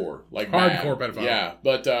hardcore. Like Hardcore bad. pedophile. Yeah,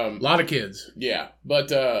 but A lot of kids. yeah,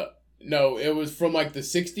 but no, it was from like the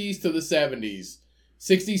 60s to the 70s.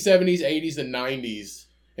 60s, 70s, 80s, and 90s,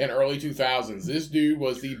 and early 2000s. This dude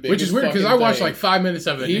was the biggest. Which is weird because I fucking watched thing. like 5 minutes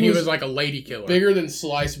of it, He and he was was like a lady killer. Bigger than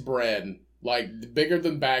sliced bread. Like, bigger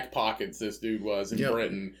than back pockets, this dude was in Yep.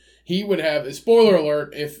 Britain. He would have, spoiler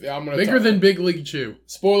alert, if I'm going to Bigger than Big League Chew.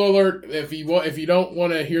 spoiler alert, if you don't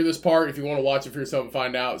want to hear this part, if you want to watch it for yourself and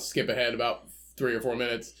find out, skip ahead about 3 or 4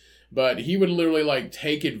 minutes. But he would literally, like,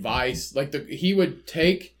 take advice. Like, he would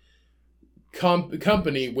take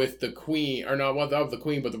company with the queen, or not the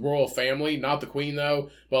queen, but the royal family. Not the queen, though,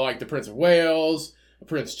 but, like, the Prince of Wales,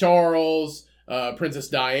 Prince Charles, Princess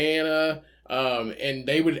Diana, and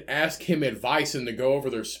they would ask him advice and to go over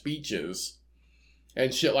their speeches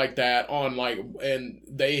and shit like that on like, and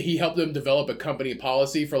he helped them develop a company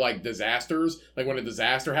policy for like disasters. Like when a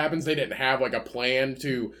disaster happens, they didn't have like a plan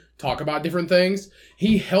to talk about different things.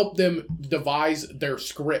 He helped them devise their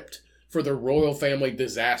script for the royal family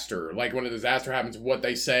disaster. Like when a disaster happens, what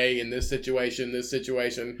they say in this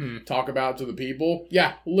situation, talk about to the people.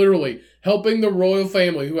 Yeah, literally helping the royal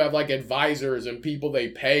family who have like advisors and people they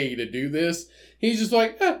pay to do this. He's just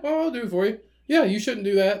like, I'll do it for you. Yeah, you shouldn't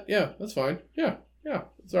do that. Yeah, that's fine. Yeah,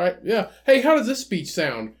 that's all right. Yeah. Hey, how does this speech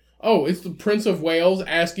sound? Oh, it's the Prince of Wales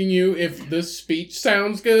asking you if this speech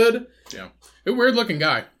sounds good. Yeah. A weird looking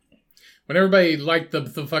guy. When everybody liked the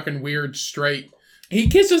fucking weird straight He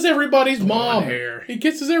kisses everybody's mom. hair. He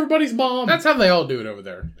kisses everybody's mom. That's how they all do it over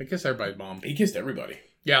there. They kiss everybody's mom. He kissed everybody.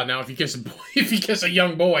 Yeah, now if you kiss a boy, if you kiss a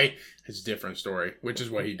young boy, it's a different story, which is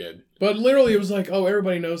what he did. But literally, it was like, oh,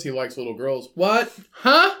 everybody knows he likes little girls. What?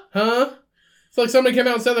 Huh? It's like somebody came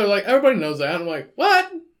out and said they're like, everybody knows that. I'm like, what?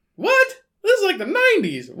 This is like the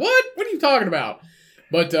 90s. What are you talking about?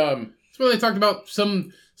 But That's when they talked about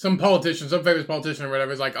some politician, some famous politician or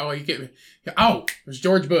whatever. It's like, oh, it was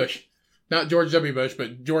George Bush. Not George W. Bush,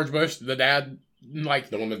 but George Bush, the dad, like,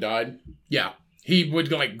 the one that died. yeah. He would,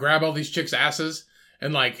 like, grab all these chicks' asses,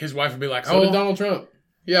 and, like, his wife would be like, So did Donald Trump.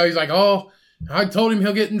 yeah, he's like, oh, I told him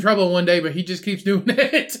he'll get in trouble one day, but he just keeps doing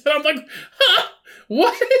it. And I'm like, huh?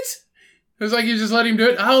 What? It's like, you just let him do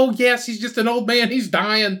it? Oh, yes, he's just an old man. He's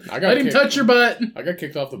dying. Let him touch your butt. I got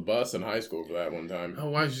kicked off the bus in high school for that one time. Oh,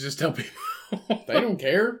 why don't you just tell people? They don't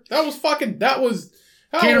care. That was...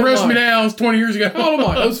 How Can't old arrest am me I? now. It's 20 years ago. How old am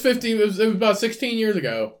I? It was 15. It was about 16 years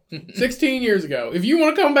ago. 16 years ago. If you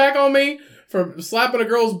want to come back on me for slapping a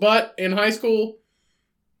girl's butt in high school,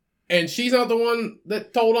 and she's not the one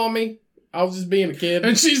that told on me, I was just being a kid.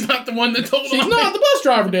 And she's not the one that told She's on not. me. The bus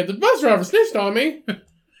driver did. The bus driver snitched on me.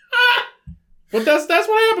 But that's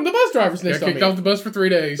what happened. The bus driver Got snitched on kicked me. off the bus for 3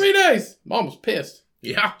 days. 3 days. Mom was pissed.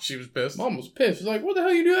 Yeah, she was pissed. Mom was pissed. She's like, what the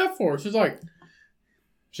hell you do that for? She's like,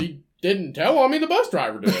 she didn't tell on me. The bus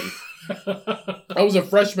driver did. I was a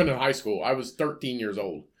freshman in high school. I was 13 years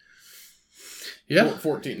old. Yeah.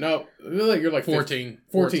 14. No, you're like 14.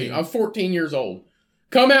 14. I was 14 years old.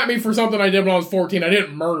 Come at me for something I did when I was 14. I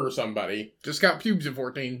didn't murder somebody. Just got pubes at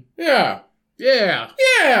 14. Yeah. Yeah.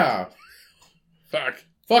 Yeah. Fuck.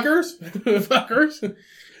 Fuckers. Fuckers.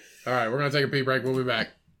 All right, we're going to take a pee break. We'll be back.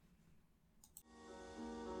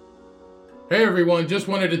 Hey everyone, just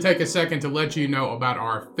wanted to take a second to let you know about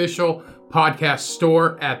our official podcast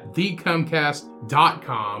store at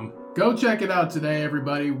thecumcast.com. Go check it out today,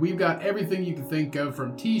 everybody. We've got everything you can think of,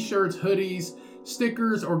 from t-shirts, hoodies,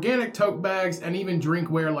 stickers, organic tote bags, and even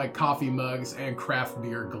drinkware like coffee mugs and craft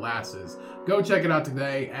beer glasses. Go check it out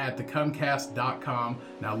today at thecumcast.com.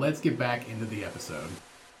 Now let's get back into the episode.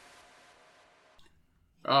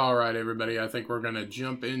 All right, everybody. I think we're going to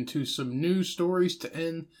jump into some news stories to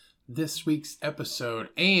end this week's episode.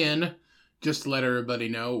 And just to let everybody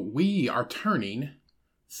know, we are turning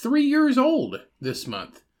 3 years old this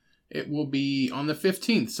month. It will be on the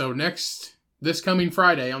 15th. So this coming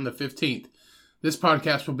Friday on the 15th, this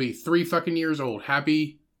podcast will be 3 fucking years old.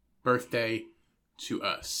 Happy birthday to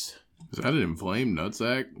us. Is that an inflamed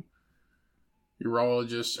nutsack?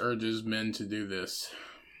 Urologist urges men to do this.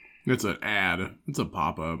 It's an ad. It's a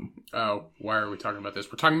pop-up. Oh, why are we talking about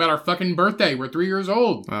this? We're talking about our fucking birthday. We're 3 years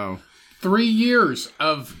old. Oh. 3 years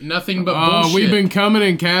of nothing but bullshit. We've been coming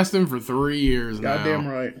and casting for 3 years now. Goddamn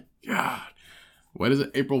right. God. What is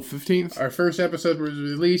it? April 15th? Our first episode was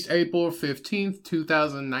released April 15th,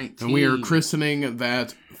 2019. And we are christening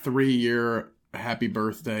that 3-year happy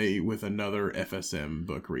birthday with another FSM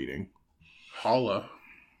book reading. Holla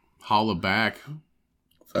back.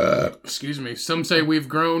 Excuse me. Some say we've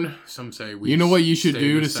grown. Some say we. You know what you should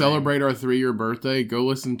do to celebrate our 3-year birthday? Go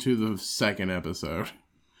listen to the second episode.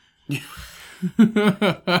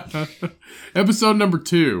 Episode number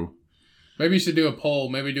 2. Maybe you should do a poll.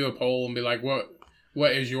 Maybe do a poll and be like, what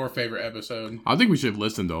is your favorite episode? I think we should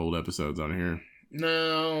listen to old episodes on here.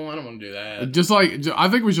 No, I don't want to do that. I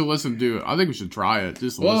think we should listen to it. I think we should try it.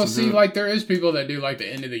 Like there is people that do like the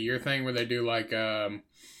end of the year thing where they do like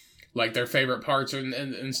their favorite parts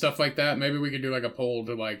and stuff like that. Maybe we could do like a poll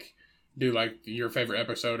to like do like your favorite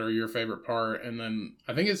episode or your favorite part, and then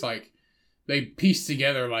I think it's like they piece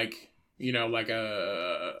together like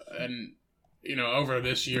over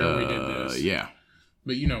this year we did this. Yeah,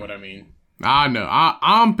 but you know what I mean. I know.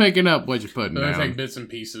 I'm picking up what you're putting down. I take bits and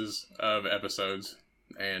pieces of episodes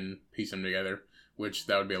and piece them together, which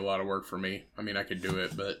that would be a lot of work for me. I mean, I could do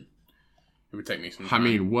it, but it would take me some time. I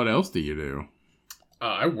mean, what else do you do?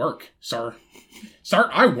 I work, sir. Sir,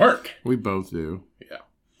 I work. We both do. Yeah.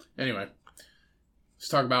 Anyway, let's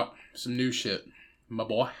talk about some new shit. My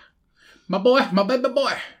boy. My baby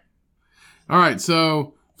boy. All right,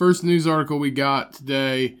 so first news article we got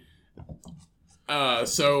today.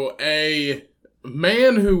 So a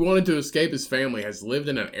man who wanted to escape his family has lived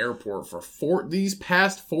in an airport for these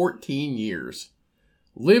past 14 years.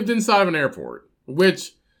 Lived inside of an airport,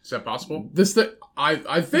 which is that possible?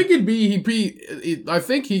 I think I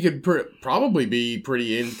think he could probably be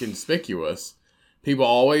pretty inconspicuous. People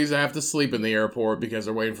always have to sleep in the airport because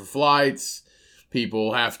they're waiting for flights.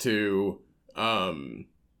 People have to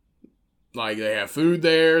they have food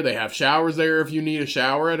there. They have showers there if you need a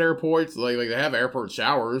shower at airports. Like they have airport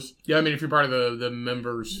showers. Yeah, I mean, if you're part of the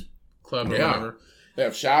members club or whatever. They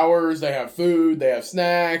have showers. They have food. They have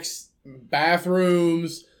snacks,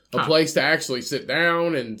 bathrooms, a place to actually sit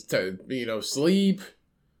down and to, sleep.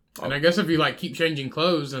 And I guess if you, keep changing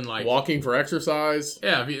clothes and, walking for exercise.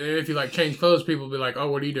 Yeah, if you change clothes, people will be like, oh,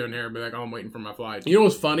 what are you doing here? I'll be like, oh, I'm waiting for my flight. You know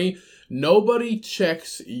what's funny? Nobody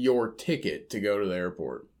checks your ticket to go to the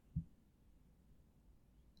airport.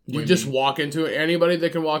 You just walk into it. Anybody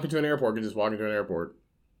that can walk into an airport can just walk into an airport.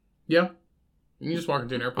 Yeah. You can just walk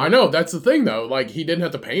into an airport. I know. That's the thing, though. He didn't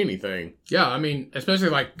have to pay anything. Yeah, I mean, especially,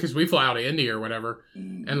 because we fly out of India or whatever.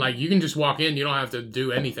 And, you can just walk in. You don't have to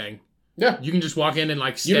do anything. Yeah. You can just walk in and,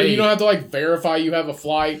 stay. You don't have to, verify you have a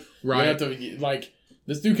flight. Right. You don't have to,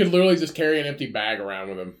 this dude could literally just carry an empty bag around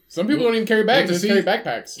with him. Some people don't even carry bags. They just carry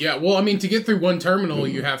backpacks. Yeah, well, I mean, to get through one terminal,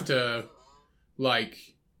 you have to,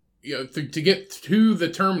 to get to the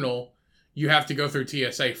terminal, you have to go through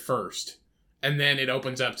TSA first. And then it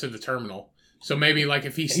opens up to the terminal. So maybe,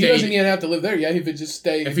 if he stayed... He doesn't even have to live there. Yeah, if he just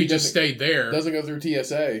stayed... If he just stayed there... Doesn't go through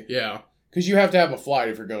TSA. Yeah. Because you have to have a flight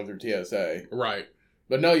if you're going through TSA. Right.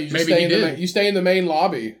 But no, you just stay in the main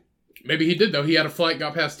lobby. Maybe he did, though. He had a flight,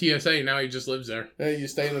 got past TSA, and now he just lives there. Yeah, you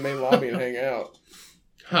stay in the main lobby and hang out.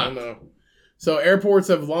 Huh. I don't know. So airports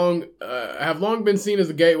have long been seen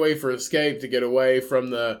as a gateway for escape to get away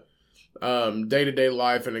from the day-to-day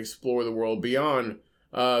life and explore the world beyond.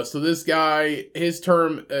 So this guy, his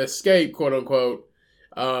term escape, quote unquote,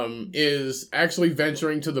 is actually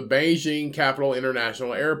venturing to the Beijing Capital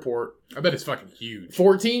International Airport. I bet it's fucking huge.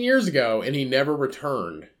 14 years ago, and he never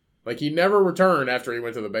returned. He never returned after he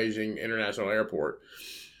went to the Beijing International Airport.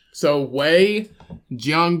 So Wei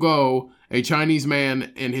Jianguo, a Chinese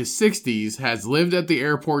man in his 60s, has lived at the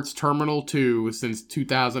airport's Terminal 2 since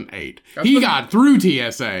 2008. He got through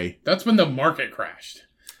TSA. That's when the market crashed.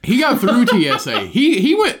 He got through TSA.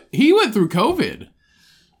 He went through COVID.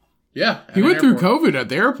 Yeah. He went through COVID at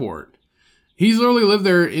the airport. He's literally lived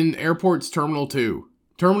there in airport's Terminal 2.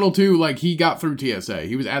 Terminal 2, he got through TSA.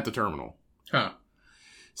 He was at the terminal. Huh.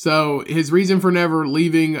 So his reason for never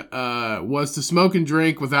leaving was to smoke and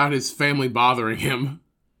drink without his family bothering him.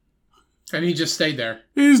 And he just stayed there.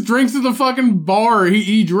 He just drinks at the fucking bar.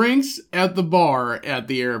 He drinks at the bar at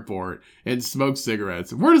the airport and smokes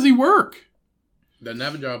cigarettes. Where does he work? Doesn't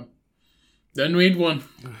have a job. Doesn't need one.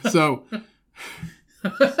 So,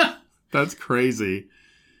 that's crazy.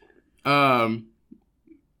 There's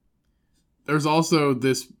also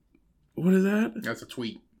this... What is that? That's a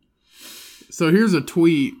tweet. So here's a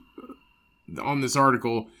tweet on this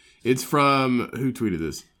article. It's from... Who tweeted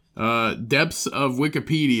this? Depths of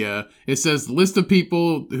Wikipedia. It says list of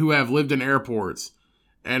people who have lived in airports,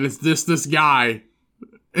 and it's this guy.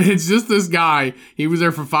 It's just this guy. He was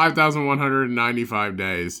there for 5,195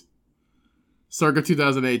 days, circa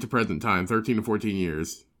 2008 to present time, 13 to 14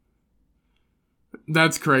 years.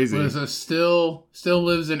 That's crazy. Well, so still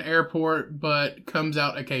lives in airport, but comes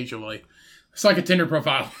out occasionally. It's like a Tinder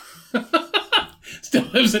profile. Still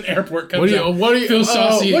lives in airport. Comes out. Feels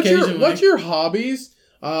saucy occasionally. What's your hobbies?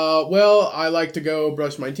 Well, I like to go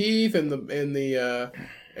brush my teeth in the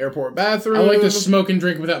airport bathroom. I like to smoke and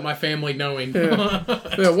drink without my family knowing. Yeah.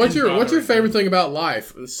 Yeah, what's your favorite thing about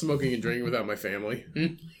life? Smoking and drinking without my family.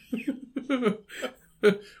 What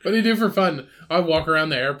do you do for fun? I walk around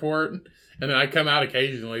the airport, and then I come out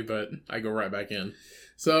occasionally, but I go right back in.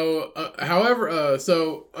 So,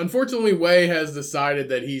 so unfortunately, Wei has decided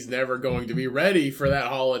that he's never going to be ready for that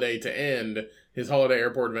holiday to end. His holiday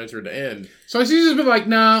airport adventure to end. So he's just been like,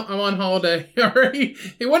 "No, I'm on holiday already."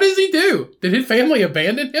 What does he do? Did his family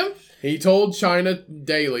abandon him? He told China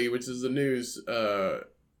Daily, which is a news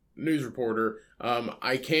reporter,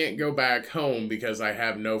 I can't go back home because I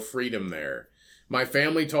have no freedom there. My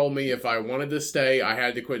family told me if I wanted to stay, I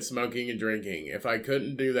had to quit smoking and drinking. If I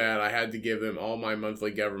couldn't do that, I had to give them all my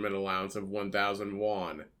monthly government allowance of 1,000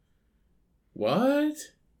 won. What?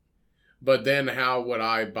 But then how would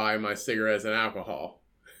I buy my cigarettes and alcohol?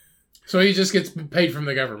 So he just gets paid from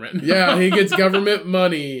the government. Yeah, he gets government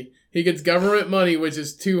money. He gets government money, which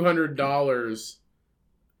is $200.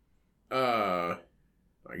 I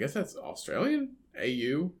guess that's Australian?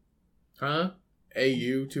 AU? Huh?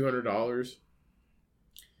 AU, $200.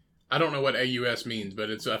 I don't know what AUS means, but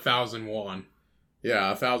it's 1,000 won. Yeah,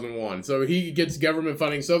 1,000 won. So he gets government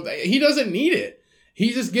funding. So he doesn't need it.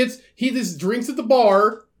 He just drinks at the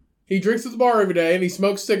bar. He drinks at the bar every day, and he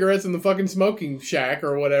smokes cigarettes in the fucking smoking shack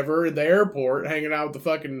or whatever at the airport, hanging out with the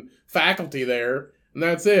fucking faculty there, and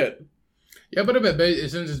that's it. Yeah, but I bet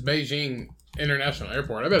since it's Beijing International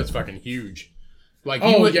Airport, I bet it's fucking huge. Like,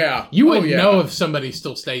 you wouldn't know if somebody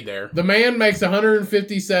still stayed there. The man makes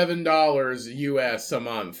 $157 US a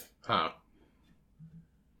month. Huh.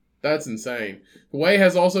 That's insane. Wei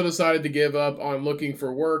has also decided to give up on looking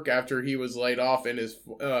for work after he was laid off in his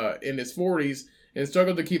 40s and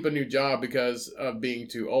struggled to keep a new job because of being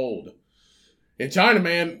too old. In China,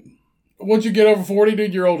 man, once you get over 40,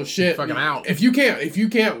 dude, you're old as shit. Fucking out. If you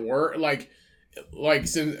can't work, like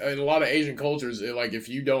in a lot of Asian cultures, like if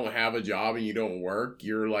you don't have a job and you don't work,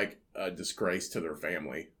 you're like a disgrace to their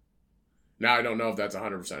family. Now, I don't know if that's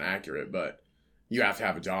 100% accurate, but you have to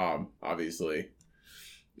have a job, obviously.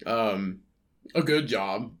 A good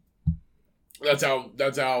job. That's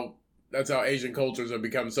how Asian cultures have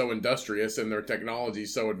become so industrious and their technology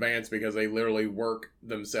so advanced because they literally work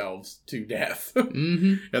themselves to death.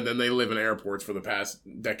 Mm-hmm. And then they live in airports for the past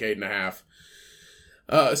decade and a half.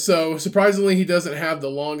 So, surprisingly, he doesn't have the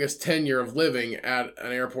longest tenure of living at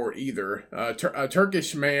an airport either. A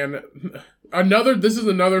Turkish man... This is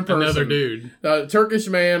another person. Another dude. Turkish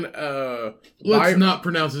man... Let's not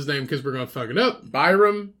pronounce his name because we're going to fuck it up.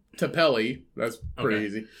 Bayram Tepeli. That's pretty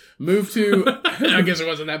easy. Moved to... I guess it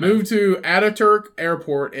wasn't that bad. Moved to Ataturk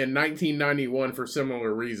Airport in 1991 for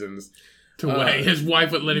similar reasons. His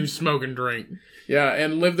wife would let him smoke and drink. Yeah,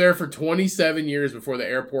 and lived there for 27 years before the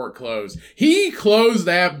airport closed. He closed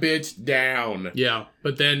that bitch down. Yeah,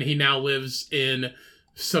 but then he now lives in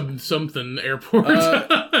something airport.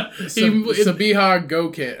 Sabiha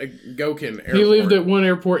Gökçen Airport. He lived at one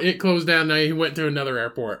airport. It closed down. Now he went to another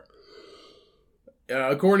airport.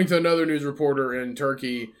 According to another news reporter in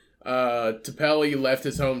Turkey, Tepeli left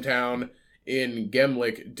his hometown in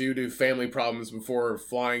Gemlik due to family problems before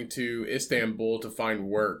flying to Istanbul to find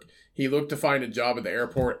work. He looked to find a job at the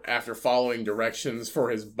airport after following directions for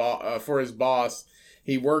his boss.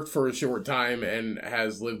 He worked for a short time and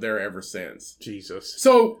has lived there ever since. Jesus.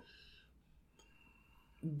 So,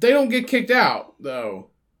 they don't get kicked out, though.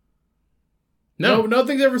 No,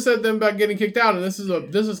 nothing's ever said to them about getting kicked out, and this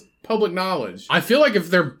is public knowledge. I feel like if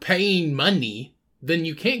they're paying money, then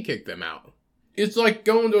you can't kick them out. It's like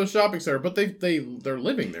going to a shopping center, but they're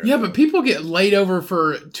living there. Yeah, but people get laid over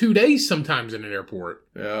for 2 days sometimes in an airport.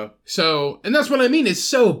 Yeah. So, and that's what I mean. It's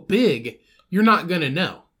so big, you're not going to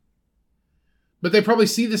know. But they probably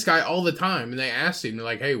see this guy all the time, and they ask him, they're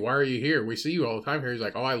like, hey, why are you here? We see you all the time here. He's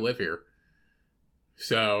like, oh, I live here.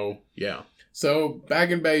 So, yeah. So, back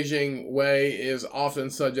in Beijing, Wei is often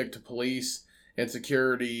subject to police and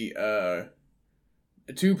security, as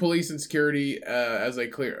they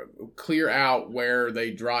clear out where they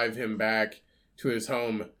drive him back to his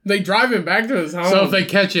home. They drive him back to his home. So if they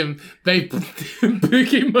catch him, they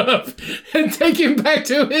pick him up and take him back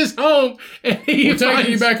to his home. And We're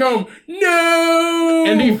taking you back home. No!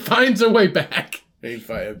 And he finds a way back. He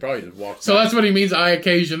probably just walks So back. that's what he means, I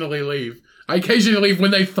occasionally leave. I occasionally leave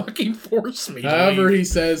when they fucking force me to However, leave. he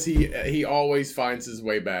says he always finds his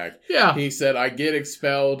way back. Yeah. He said, I get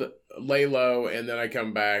expelled, lay low, and then I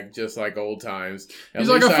come back just like old times. He's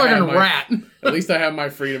like a fucking rat. At least I have my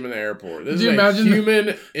freedom in the airport. This Could you is imagine a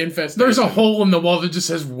human infestation. There's a hole in the wall that just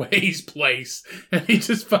says Wei's place. And he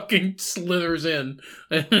just fucking slithers in.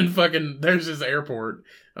 And fucking, there's his airport.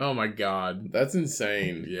 Oh my god. That's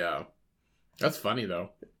insane. Yeah. That's funny though.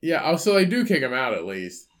 Yeah, so they do kick him out at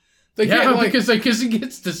least. They Yeah, can't, because he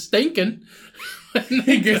gets to stinking.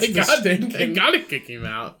 He gets to stinking. They gotta kick him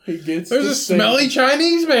out. he gets There's to a stinking. smelly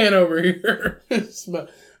Chinese man over here. Who's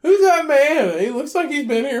that man? He looks like he's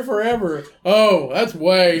been here forever. Oh, that's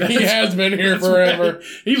Wei. He has been here forever. Right.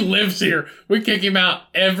 He lives here. We kick him out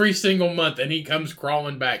every single month and he comes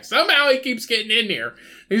crawling back. Somehow he keeps getting in here.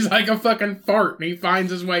 He's like a fucking fart and he finds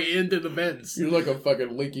his way into the vents. You're like a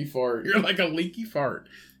fucking leaky fart. You're like a leaky fart.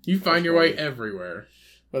 You find your way everywhere.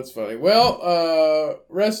 That's funny. Well,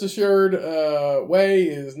 rest assured, Wei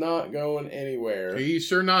is not going anywhere. He's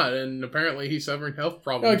sure not, and apparently he's suffering health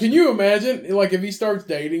problems. Can you imagine, like, if he starts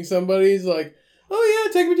dating somebody, he's like, oh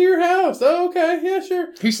yeah, take me to your house. Oh, okay, yeah,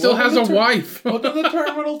 sure. He still has a wife. Welcome to the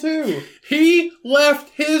terminal too. He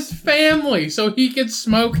left his family so he could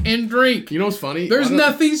smoke and drink. You know what's funny? There's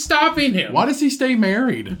nothing stopping him. Why does he stay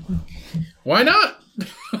married? Why not?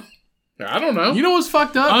 I don't know. You know what's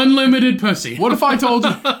fucked up? Unlimited pussy. What if I told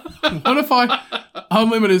you?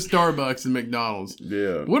 Unlimited Starbucks and McDonald's?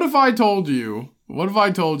 Yeah. What if I told you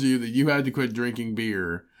that you had to quit drinking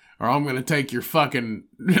beer, or I'm gonna take your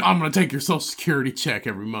Social Security check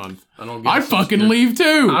every month? I'd fucking leave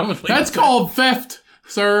too. I would leave That's too. called theft,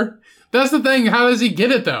 sir. That's the thing. How does he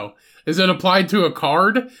get it though? Is it applied to a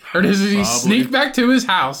card, or does he sneak back to his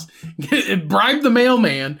house, bribe the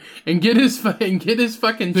mailman, and get his fucking check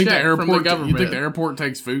from the government? You think the airport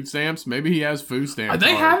takes food stamps? Maybe he has food stamps.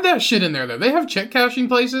 They have that shit in there though. They have check cashing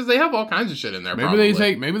places. They have all kinds of shit in there. Maybe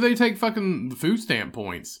they take fucking food stamp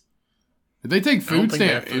points. Did they take food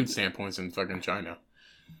stamp points in fucking China.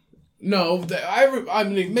 No, I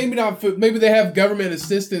mean maybe not. Maybe they have government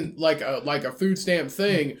assistant like a food stamp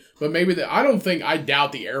thing, but maybe I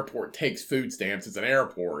doubt the airport takes food stamps. It's an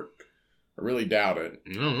airport. I really doubt it.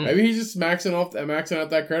 Mm-hmm. Maybe he's just maxing out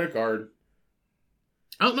that credit card.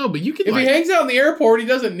 I don't know, but you can. If he hangs out in the airport, he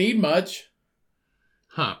doesn't need much.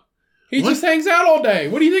 Huh? He just hangs out all day.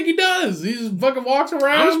 What do you think he does? He just fucking walks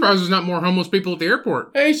around. I'm surprised there's not more homeless people at the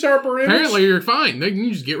airport. Hey, Sharper Image. Apparently, you're fine. You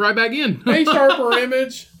can just get right back in. Hey, Sharper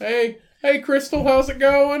Image. Hey, Crystal, how's it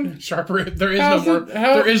going? Sharper. There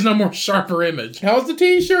is no more Sharper Image. How's the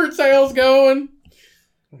T-shirt sales going?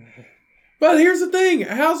 But here's the thing: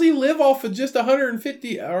 how's he live off of just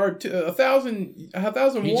 150 or 1,000?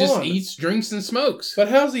 He just eats, drinks, and smokes. But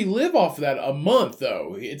how's he live off of that a month?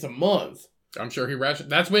 Though it's a month. I'm sure he rations.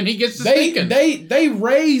 That's when he gets to stinking. They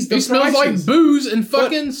raise the He smells prices. like booze and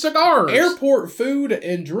fucking cigars. Airport food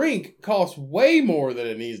and drink costs way more than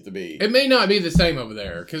it needs to be. It may not be the same over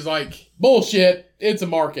there, because, like... Bullshit. It's a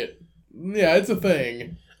market. Yeah, it's a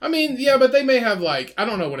thing. I mean, yeah, but they may have, like... I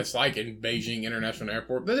don't know what it's like in Beijing International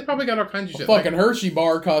Airport, but they probably got all kinds of shit. Fucking Hershey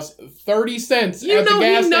bar costs 30 cents You at the know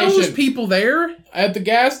gas he knows station. people there. At the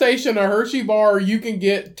gas station, a Hershey bar, you can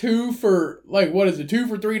get 2 for, like, what is it, 2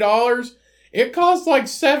 for $3? It costs like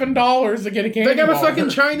 $7 to get a candy They got a bar. fucking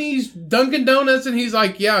Chinese Dunkin' Donuts, and he's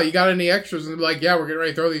like, yeah, you got any extras? And they're like, yeah, we're getting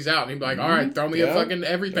ready to throw these out. And he'd be like, all right, throw me a fucking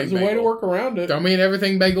everything There's bagel. a way to work around it. Throw me an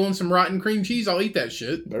everything bagel and some rotten cream cheese. I'll eat that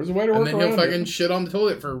shit. There's a way to work around it. And then he'll fucking shit on the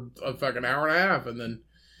toilet for a fucking hour and a half. And then...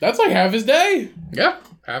 That's like half his day. Yeah,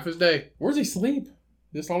 half his day. Where's he sleep?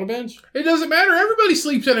 Just on a bench? It doesn't matter. Everybody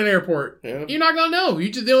sleeps at an airport. Yeah. You're not going to know.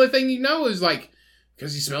 The only thing you know is like...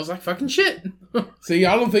 Because he smells like fucking shit. See,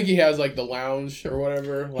 I don't think he has like the lounge or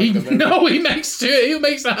whatever. Like He makes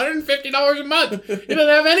 $150 a month. He doesn't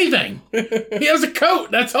have anything. He has a coat.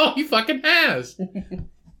 That's all he fucking has.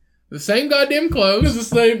 The same goddamn clothes.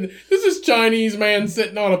 This is Chinese man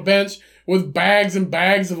sitting on a bench with bags and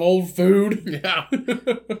bags of old food. Yeah.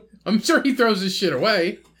 I'm sure he throws his shit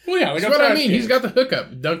away. Well, yeah, That's what I mean. He's got the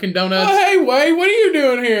hookup. Dunkin' Donuts. Oh, hey, Wade, what are you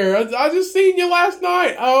doing here? I just seen you last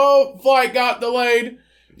night. Oh, flight got delayed.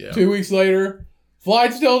 Yeah. 2 weeks later,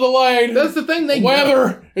 flight still delayed. That's the thing. They weather.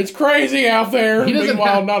 know. It's crazy out there. He doesn't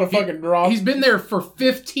Meanwhile, have, not a fucking drop. He's been there for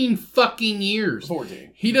 15 fucking years.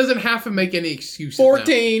 14. He doesn't have to make any excuses.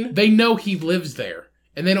 14. Now. They know he lives there,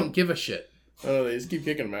 and they don't give a shit. Oh, they just keep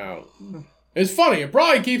kicking him out. It's funny. It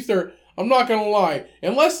probably keeps their... I'm not going to lie.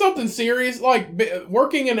 Unless something serious, like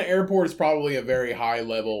working in an airport is probably a very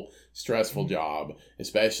high-level, stressful job,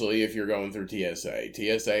 especially if you're going through TSA.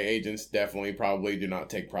 TSA agents definitely probably do not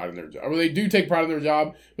take pride in their job. Well, they do take pride in their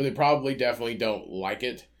job, but they probably definitely don't like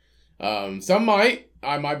it. Some might.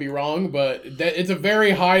 I might be wrong, but it's a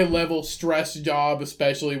very high-level stress job,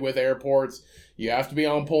 especially with airports. You have to be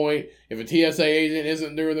on point. If a TSA agent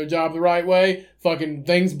isn't doing their job the right way, fucking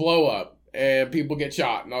things blow up. And people get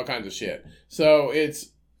shot and all kinds of shit. So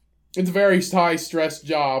it's a very high stress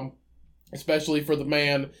job, especially for the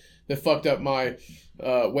man that fucked up my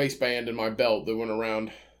waistband and my belt that went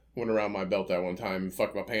around my belt that one time and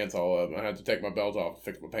fucked my pants all up. I had to take my belt off to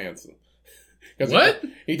fix my pants. What?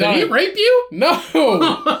 Did he rape you? No,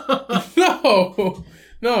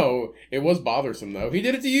 no. It was bothersome though. He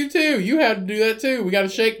did it to you too. You had to do that too. We got a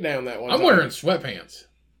shakedown that one time. I'm wearing sweatpants.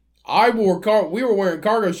 We were wearing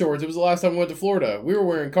cargo shorts. It was the last time we went to Florida. We were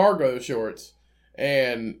wearing cargo shorts,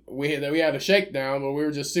 and we had a shakedown, but we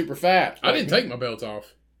were just super fat. I didn't take my belt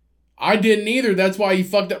off. I didn't either. That's why he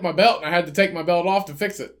fucked up my belt, and I had to take my belt off to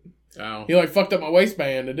fix it. Oh. He fucked up my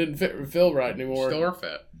waistband. It didn't feel right anymore. Still are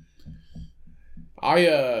fat. I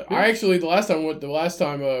actually the last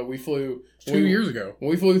time we flew 2 years ago.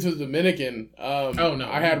 When we flew to the Dominican. Oh no,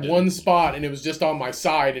 I had one spot and it was just on my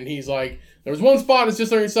side, and he's like, there was one spot, it's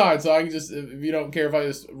just on your side, so I can just, if you don't care if I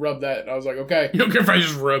just rub that. I was like, okay. You don't care if I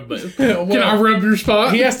just rub that? Well, can I rub your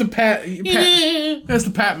spot? He has to pat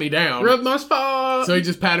me down. Rub my spot. So he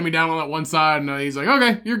just patted me down on that one side, and he's like,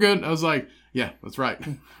 okay, you're good. I was like, yeah, that's right.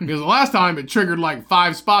 Because the last time it triggered like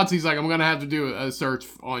 5 spots. He's like, I'm going to have to do a search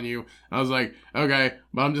on you. I was like, okay,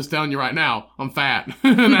 but I'm just telling you right now, I'm fat.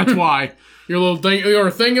 And that's why. Your little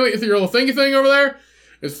thingy thing over there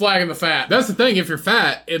is flagging the fat. That's the thing. If you're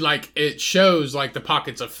fat, it shows like the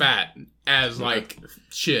pockets of fat as like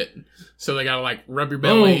shit. So they gotta like rub your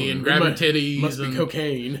belly and grab your titties. Must be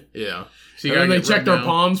cocaine. Yeah. So and then they checked our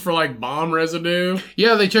palms for like bomb residue.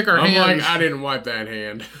 Yeah, they check our hands. I'm like, I didn't wipe that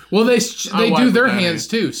hand. Well, they do their hands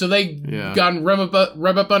too. So they got and rub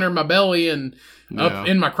up under my belly and up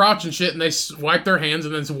in my crotch and shit, and they wipe their hands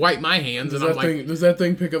and then wipe my hands. Does that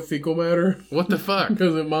thing pick up fecal matter? What the fuck?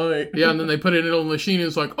 Because it might. Yeah, and then they put it in a machine and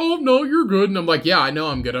it's like, oh no, you're good. And I'm like, yeah, I know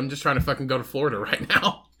I'm good. I'm just trying to fucking go to Florida right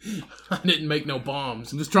now. I didn't make no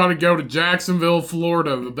bombs. I'm just trying to go to Jacksonville,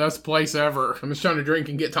 Florida, the best place ever. I'm just trying to drink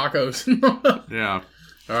and get tacos. Yeah.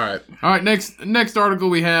 All right. Next article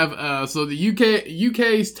we have. So the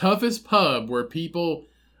UK's toughest pub where people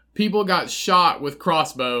got shot with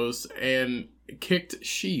crossbows and kicked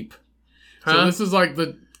sheep. Huh? So this is like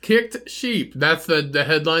the kicked sheep. That's the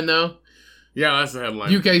headline though. Yeah, that's the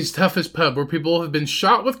headline. UK's toughest pub where people have been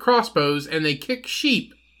shot with crossbows and they kick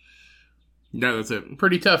sheep. Yeah, that's it.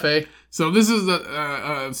 Pretty tough, eh? So this is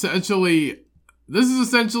essentially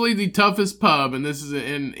the toughest pub, and this is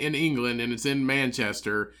in England, and it's in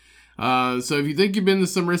Manchester. So if you think you've been to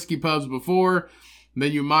some risky pubs before,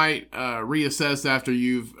 then you might reassess after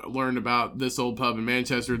you've learned about this old pub in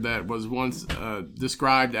Manchester that was once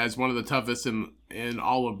described as one of the toughest in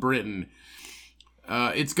all of Britain.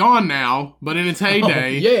 It's gone now, but in its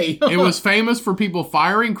heyday, it was famous for people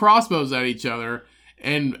firing crossbows at each other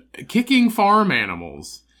and kicking farm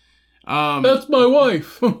animals. That's my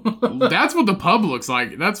wife. That's what the pub looks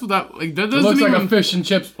like. That's what that like. That doesn't looks like a fish and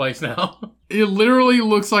chips place now. It literally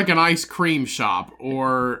looks like an ice cream shop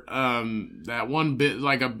or that one bit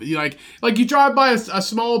like you drive by a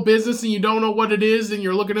small business and you don't know what it is and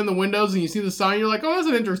you're looking in the windows and you see the sign. You're like, oh, that's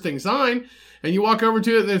an interesting sign. And you walk over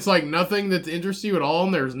to it and it's like nothing that interests you at all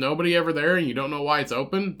and there's nobody ever there and you don't know why it's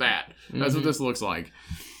open. That's what this looks like.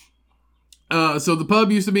 So the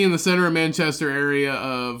pub used to be in the center of Manchester area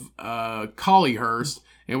of Collyhurst.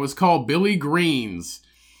 It was called Billy Green's.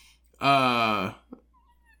 So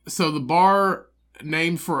the bar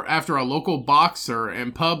named after a local boxer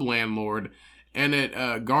and pub landlord, and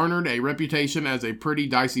it garnered a reputation as a pretty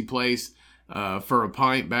dicey place for a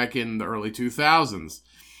pint back in the early 2000s.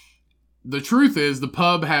 The truth is, the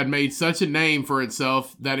pub had made such a name for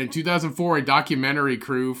itself that in 2004, a documentary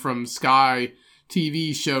crew from Sky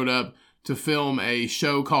TV showed up to film a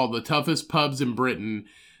show called The Toughest Pubs in Britain.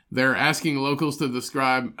 They're asking locals to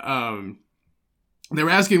describe They were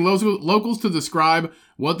asking locals to describe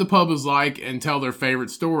what the pub was like and tell their favorite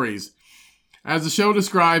stories. As the show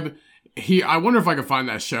described, I wonder if I can find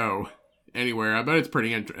that show anywhere. I bet it's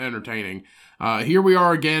pretty entertaining. Here we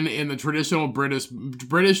are again in the traditional British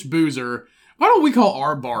Boozer. Why don't we call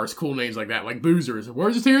our bars cool names like that, like Boozers?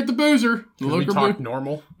 We're just here at the Boozer. We talk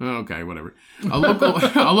normal. Okay, whatever. A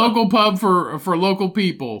local pub for local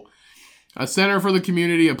people. A center for the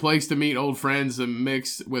community, a place to meet old friends and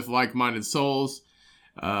mix with like-minded souls.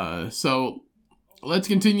 So let's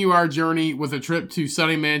continue our journey with a trip to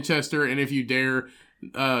sunny Manchester, and if you dare,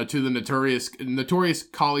 to the notorious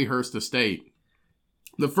Collyhurst estate.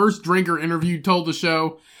 The first drinker interviewed told the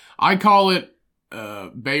show, "I call it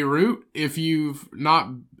Beirut. If you've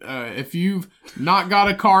not got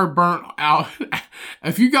a car burnt out,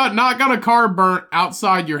 if you not got a car burnt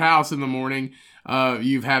outside your house in the morning,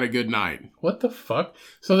 you've had a good night." What the fuck?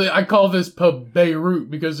 So I call this pub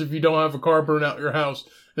Beirut because if you don't have a car burn out your house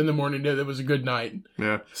in the morning, it was a good night.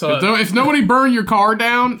 Yeah. So if nobody burned your car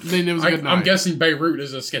down, then it was a good night. I'm guessing Beirut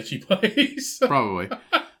is a sketchy place. Probably.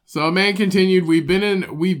 So a man continued, we've been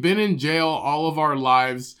in jail all of our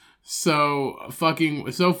lives. So fucking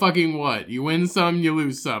what? You win some, you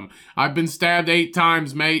lose some. I've been stabbed 8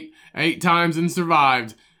 times, mate. 8 times and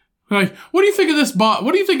survived. Like, what do you think of this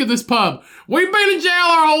what do you think of this pub? We've been in jail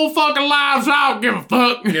our whole fucking lives, so I don't give a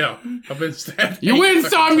fuck. Yeah, I've been stabbed. You win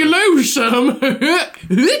some, you lose some.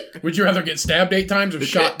 Would you rather get stabbed 8 times or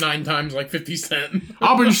shot 9 times like 50 Cent?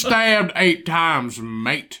 I've been stabbed 8 times,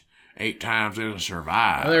 mate. 8 times and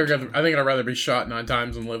survived. I think I'd rather be shot 9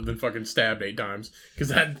 times and live than fucking stabbed 8 times.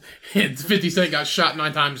 Because 50 Cent got shot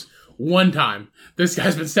 9 times 1 time. This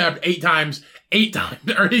guy's been stabbed 8 times. 8 times.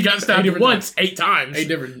 Or he got stabbed once 8 times. 8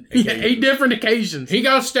 different occasions. Yeah, 8 different occasions. He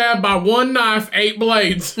got stabbed by 1 knife, 8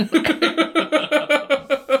 blades. And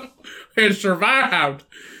survived.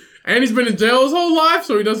 And he's been in jail his whole life,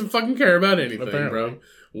 so he doesn't fucking care about anything, apparently, bro.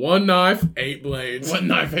 1 knife, 8 blades. 1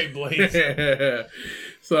 knife, 8 blades. Yeah.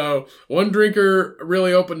 So, one drinker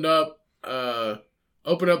really opened up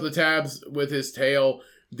the tabs with his tale.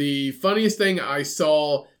 The funniest thing I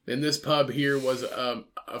saw in this pub here was a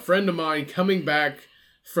friend of mine coming back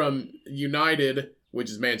from United,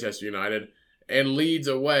 which is Manchester United, and Leeds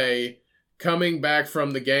away. Coming back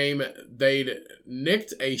from the game, they'd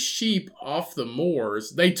nicked a sheep off the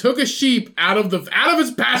moors. They took a sheep out of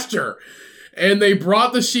its pasture, and they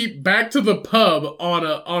brought the sheep back to the pub on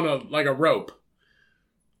a rope.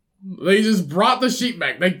 They just brought the sheep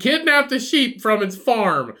back. They kidnapped the sheep from its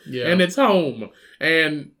farm and its home,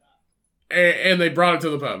 and they brought it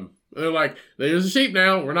to the pub. They're like, "There's a sheep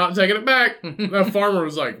now. We're not taking it back." The farmer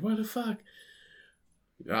was like, "What the fuck?"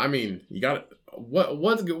 I mean, you got it.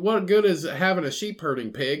 What good is having a sheep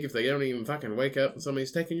herding pig if they don't even fucking wake up and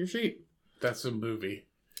somebody's taking your sheep? That's a movie.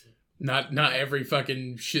 Not every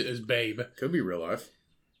fucking shit is Babe. Could be real life.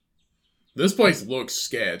 This place looks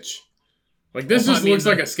sketch. Like, this looks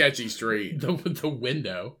like a sketchy street. The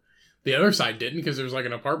window. The other side didn't because there was like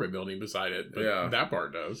an apartment building beside it. But that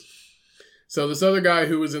part does. So this other guy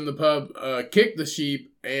who was in the pub kicked the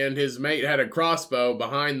sheep, and his mate had a crossbow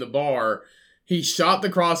behind the bar. He shot the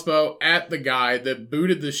crossbow at the guy that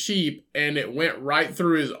booted the sheep, and it went right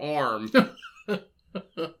through his arm.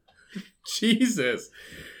 Jesus.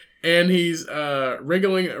 And he's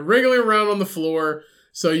wriggling around on the floor.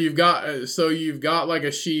 So you've got like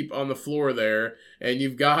a sheep on the floor there, and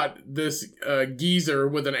you've got this geezer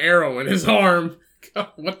with an arrow in his arm. God,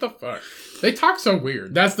 what the fuck? They talk so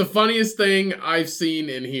weird. That's the funniest thing I've seen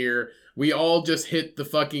in here. We all just hit the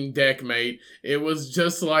fucking deck, mate. It was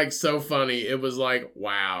just like so funny. It was like,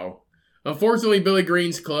 wow. Unfortunately, Billy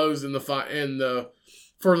Green's closed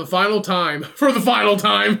for the final time. For the final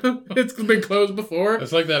time. It's been closed before.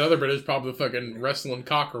 It's like that other British pub, the fucking Wrestling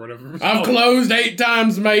Cock or whatever. I've closed 8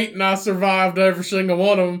 times, mate, and I survived every single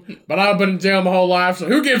one of them. But I've been in jail my whole life, so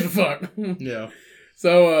who gives a fuck? Yeah.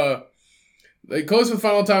 So, they closed for the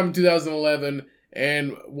final time in 2011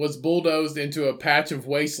 and was bulldozed into a patch of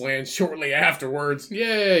wasteland shortly afterwards.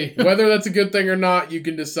 Yay! Whether that's a good thing or not, you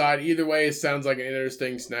can decide. Either way, it sounds like an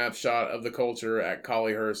interesting snapshot of the culture at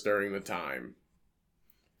Collyhurst during the time.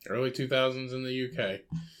 Early 2000s in the UK.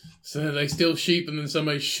 So they steal sheep, and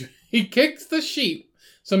then he kicks the sheep.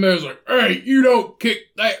 Somebody was like, "Hey, you don't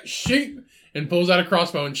kick that sheep!" And pulls out a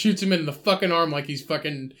crossbow and shoots him in the fucking arm like he's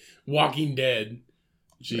fucking Walking Dead.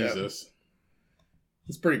 Jesus. Yeah.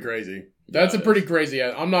 It's pretty crazy. That's a pretty crazy.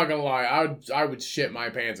 I'm not gonna lie. I would shit my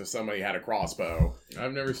pants if somebody had a crossbow.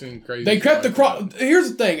 I've never seen crazy. They kept the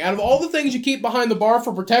Here's the thing. Out of all the things you keep behind the bar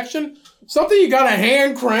for protection, something you gotta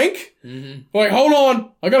hand crank. Mm-hmm. Like, hold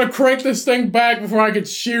on, I gotta crank this thing back before I can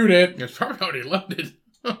shoot it. It's probably already loaded.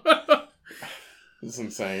 It's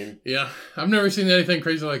insane. Yeah, I've never seen anything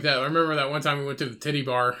crazy like that. I remember that one time we went to the titty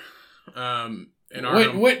bar. In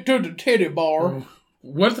our went to the titty bar.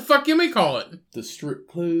 What the fuck you may call it? The strip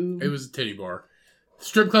club. It was a titty bar.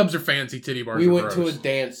 Strip clubs are fancy. Titty bars. We are went gross. to a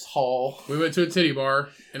dance hall. We went to a titty bar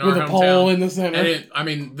in with our a hometown. pole in the center.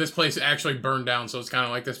 And this place actually burned down, so it's kind of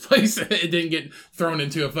like this place. It didn't get thrown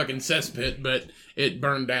into a fucking cesspit, but it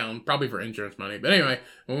burned down, probably for insurance money. But anyway,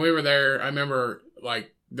 when we were there, I remember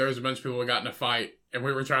like there was a bunch of people who got in a fight, and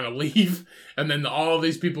we were trying to leave, and then all of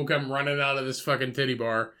these people come running out of this fucking titty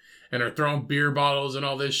bar. And are throwing beer bottles and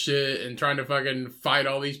all this shit and trying to fucking fight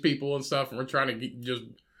all these people and stuff. And we're trying to just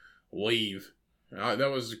leave. That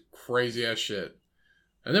was crazy ass shit.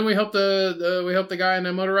 And then we helped the guy in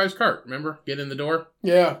a motorized cart. Remember, get in the door.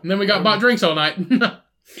 Yeah. And then we bought drinks all night.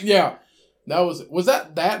 Yeah, was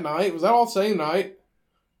that night? Was that all the same night?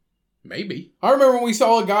 Maybe. I remember when we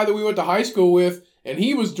saw a guy that we went to high school with, and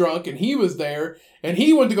he was drunk, and he was there, and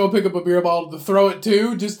he went to go pick up a beer bottle to throw it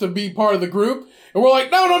too, just to be part of the group. And we're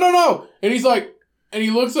like, no. And he's like, and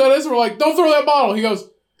he looks at us, and we're like, don't throw that bottle. He goes,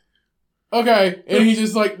 okay. And he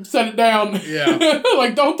just like set it down. Yeah.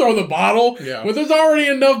 Like, don't throw the bottle. Yeah. But there's already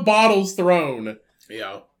enough bottles thrown.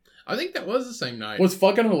 Yeah. I think that was the same night. What's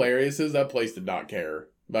fucking hilarious is that place did not care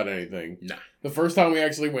about anything. Nah. The first time we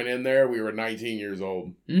actually went in there, we were 19 years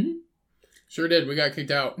old. Mm-hmm. Sure did. We got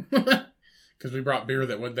kicked out. Because we brought beer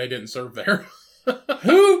that they didn't serve there.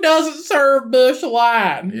 Who doesn't serve Busch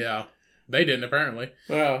Light? Yeah. They didn't, apparently.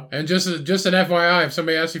 Yeah. And just an FYI, if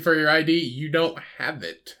somebody asks you for your ID, you don't have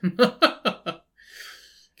it.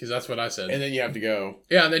 Because that's what I said. And then you have to go.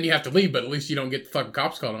 Yeah, and then you have to leave, but at least you don't get the fucking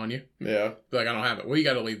cops called on you. Yeah. Be like, I don't have it. Well, you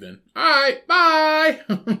got to leave then. All right, bye.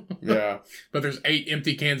 Yeah. But there's 8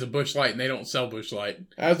 empty cans of Busch Light, and they don't sell Busch Light.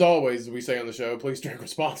 As always, we say on the show, please drink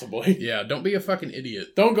responsibly. Yeah, don't be a fucking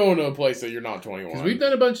idiot. Don't go into a place that you're not 21. Because we've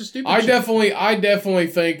done a bunch of stupid I shit. definitely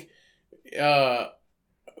think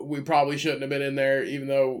we probably shouldn't have been in there, even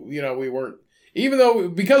though, we weren't.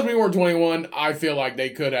 Because we weren't 21, I feel like they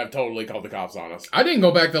could have totally called the cops on us. I didn't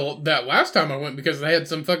go back that last time I went because they had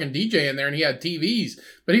some fucking DJ in there and he had TVs.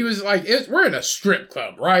 But he was like, we're in a strip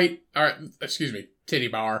club, right? All right, excuse me, titty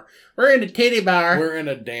bar. We're in a titty bar. We're in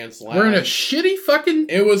a dance lounge. We're in a shitty fucking...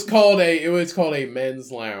 It was called a men's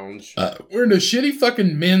lounge. We're in a shitty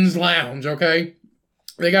fucking men's lounge, okay?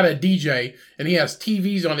 They got a DJ, and he has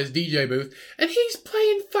TVs on his DJ booth, and he's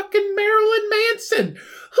playing fucking Marilyn Manson.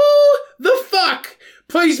 Who the fuck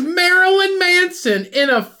plays Marilyn Manson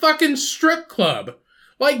in a fucking strip club?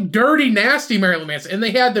 Like dirty, nasty Marilyn Manson. And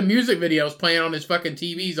they had the music videos playing on his fucking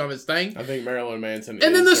TVs on his thing. I think Marilyn Manson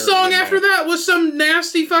And then the song after that was some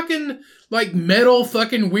nasty fucking, like, metal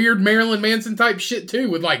fucking weird Marilyn Manson type shit,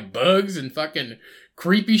 too, with, like, bugs and fucking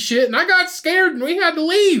creepy shit. And I got scared, and we had to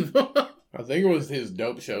leave. I think it was his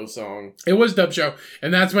Dope Show song. It was Dope Show.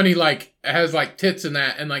 And that's when he, like, has, like, tits in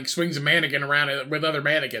that and, like, swings a mannequin around it with other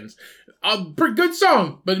mannequins. A pretty good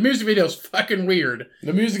song, but the music video is fucking weird.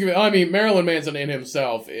 The music, Marilyn Manson in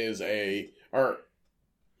himself is Marilyn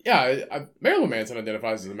Manson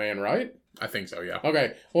identifies as a man, right? I think so, yeah.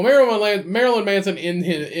 Okay. Well, Marilyn Manson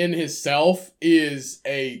in his self is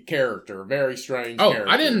a character, very strange. Character.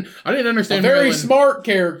 I didn't understand. A very smart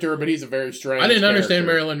character, but he's a very strange. I didn't understand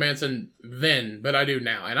character. Marilyn Manson then, but I do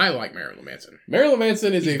now, and I like Marilyn Manson. Marilyn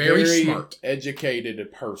Manson is He's a very smart,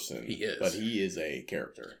 educated person. He is, but he is a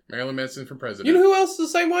character. Marilyn Manson for president. You know who else is the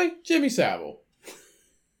same way? Jimmy Savile.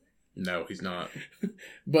 No, he's not.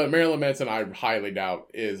 But Marilyn Manson, I highly doubt,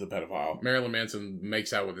 is a pedophile. Marilyn Manson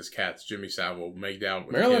makes out with his cats. Jimmy Savile made out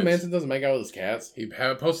with Marilyn kids. Manson doesn't make out with his cats. He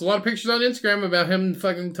posts a lot of pictures on Instagram about him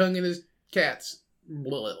fucking tonguing his cats'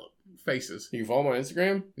 faces. You follow him on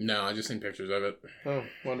Instagram? No, I just seen pictures of it. Oh,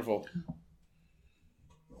 wonderful.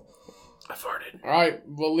 I farted. All right,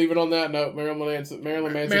 we'll leave it on that note.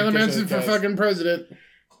 Marilyn Manson for fucking president.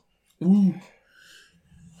 Woo.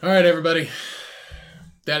 All right, everybody.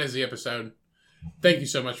 That is the episode. Thank you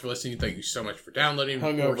so much for listening. Thank you so much for downloading.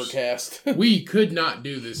 Hungover cast. We could not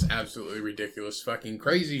do this absolutely ridiculous fucking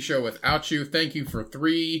crazy show without you. Thank you for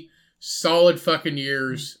 3 solid fucking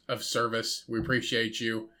years of service. We appreciate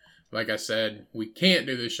you. Like I said, we can't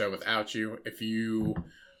do this show without you. If you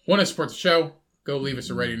want to support the show, go leave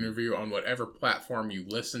us a rating and review on whatever platform you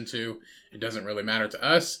listen to. It doesn't really matter to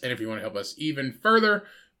us. And if you want to help us even further,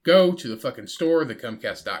 go to the fucking store,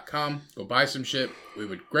 thecumcast.com. Go buy some shit. We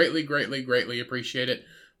would greatly, greatly, greatly appreciate it.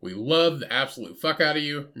 We love the absolute fuck out of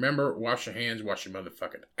you. Remember, wash your hands, wash your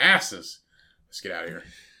motherfucking asses. Let's get out of here.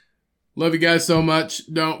 Love you guys so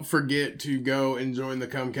much. Don't forget to go and join the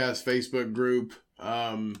Comcast Facebook group.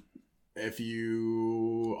 If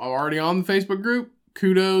you are already on the Facebook group,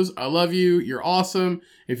 kudos. I love you. You're awesome.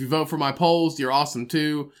 If you vote for my polls, you're awesome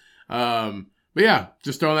too. But yeah,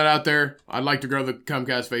 just throwing that out there. I'd like to grow the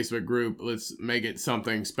Comcast Facebook group. Let's make it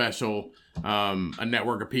something special. A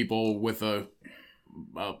network of people with a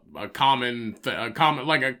common thing.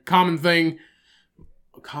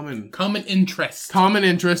 Common interest. Common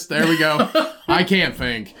interest. There we go. I can't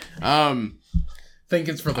think. Think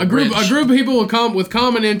it's for the a group rich. of people with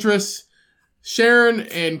common interests, sharing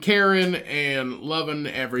and caring and loving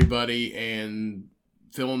everybody and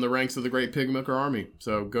filling the ranks of the Great Pig Milker Army.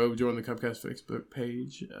 So go join the Cubcast Facebook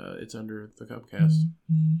page. It's under the Cubcast.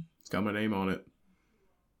 It's got my name on it.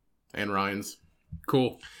 And Ryan's.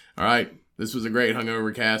 Cool. All right. This was a great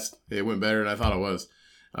hungover cast. It went better than I thought it was.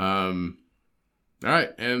 All right.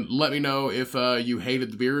 And let me know if you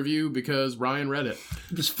hated the beer review because Ryan read it.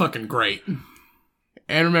 It was fucking great.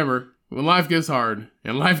 And remember, when life gets hard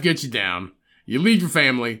and life gets you down, you leave your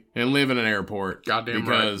family and live in an airport. Goddamn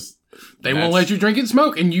because they won't let you drink and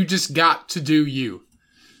smoke, and you just got to do you.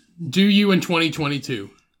 Do you in 2022.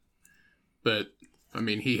 But, I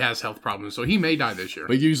mean, he has health problems, so he may die this year.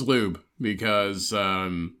 But use lube because,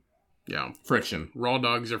 yeah, friction. Raw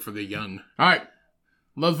dogs are for the young. All right.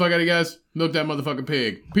 Love the fuck out of you guys. Milk that motherfucking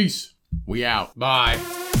pig. Peace. We out. Bye.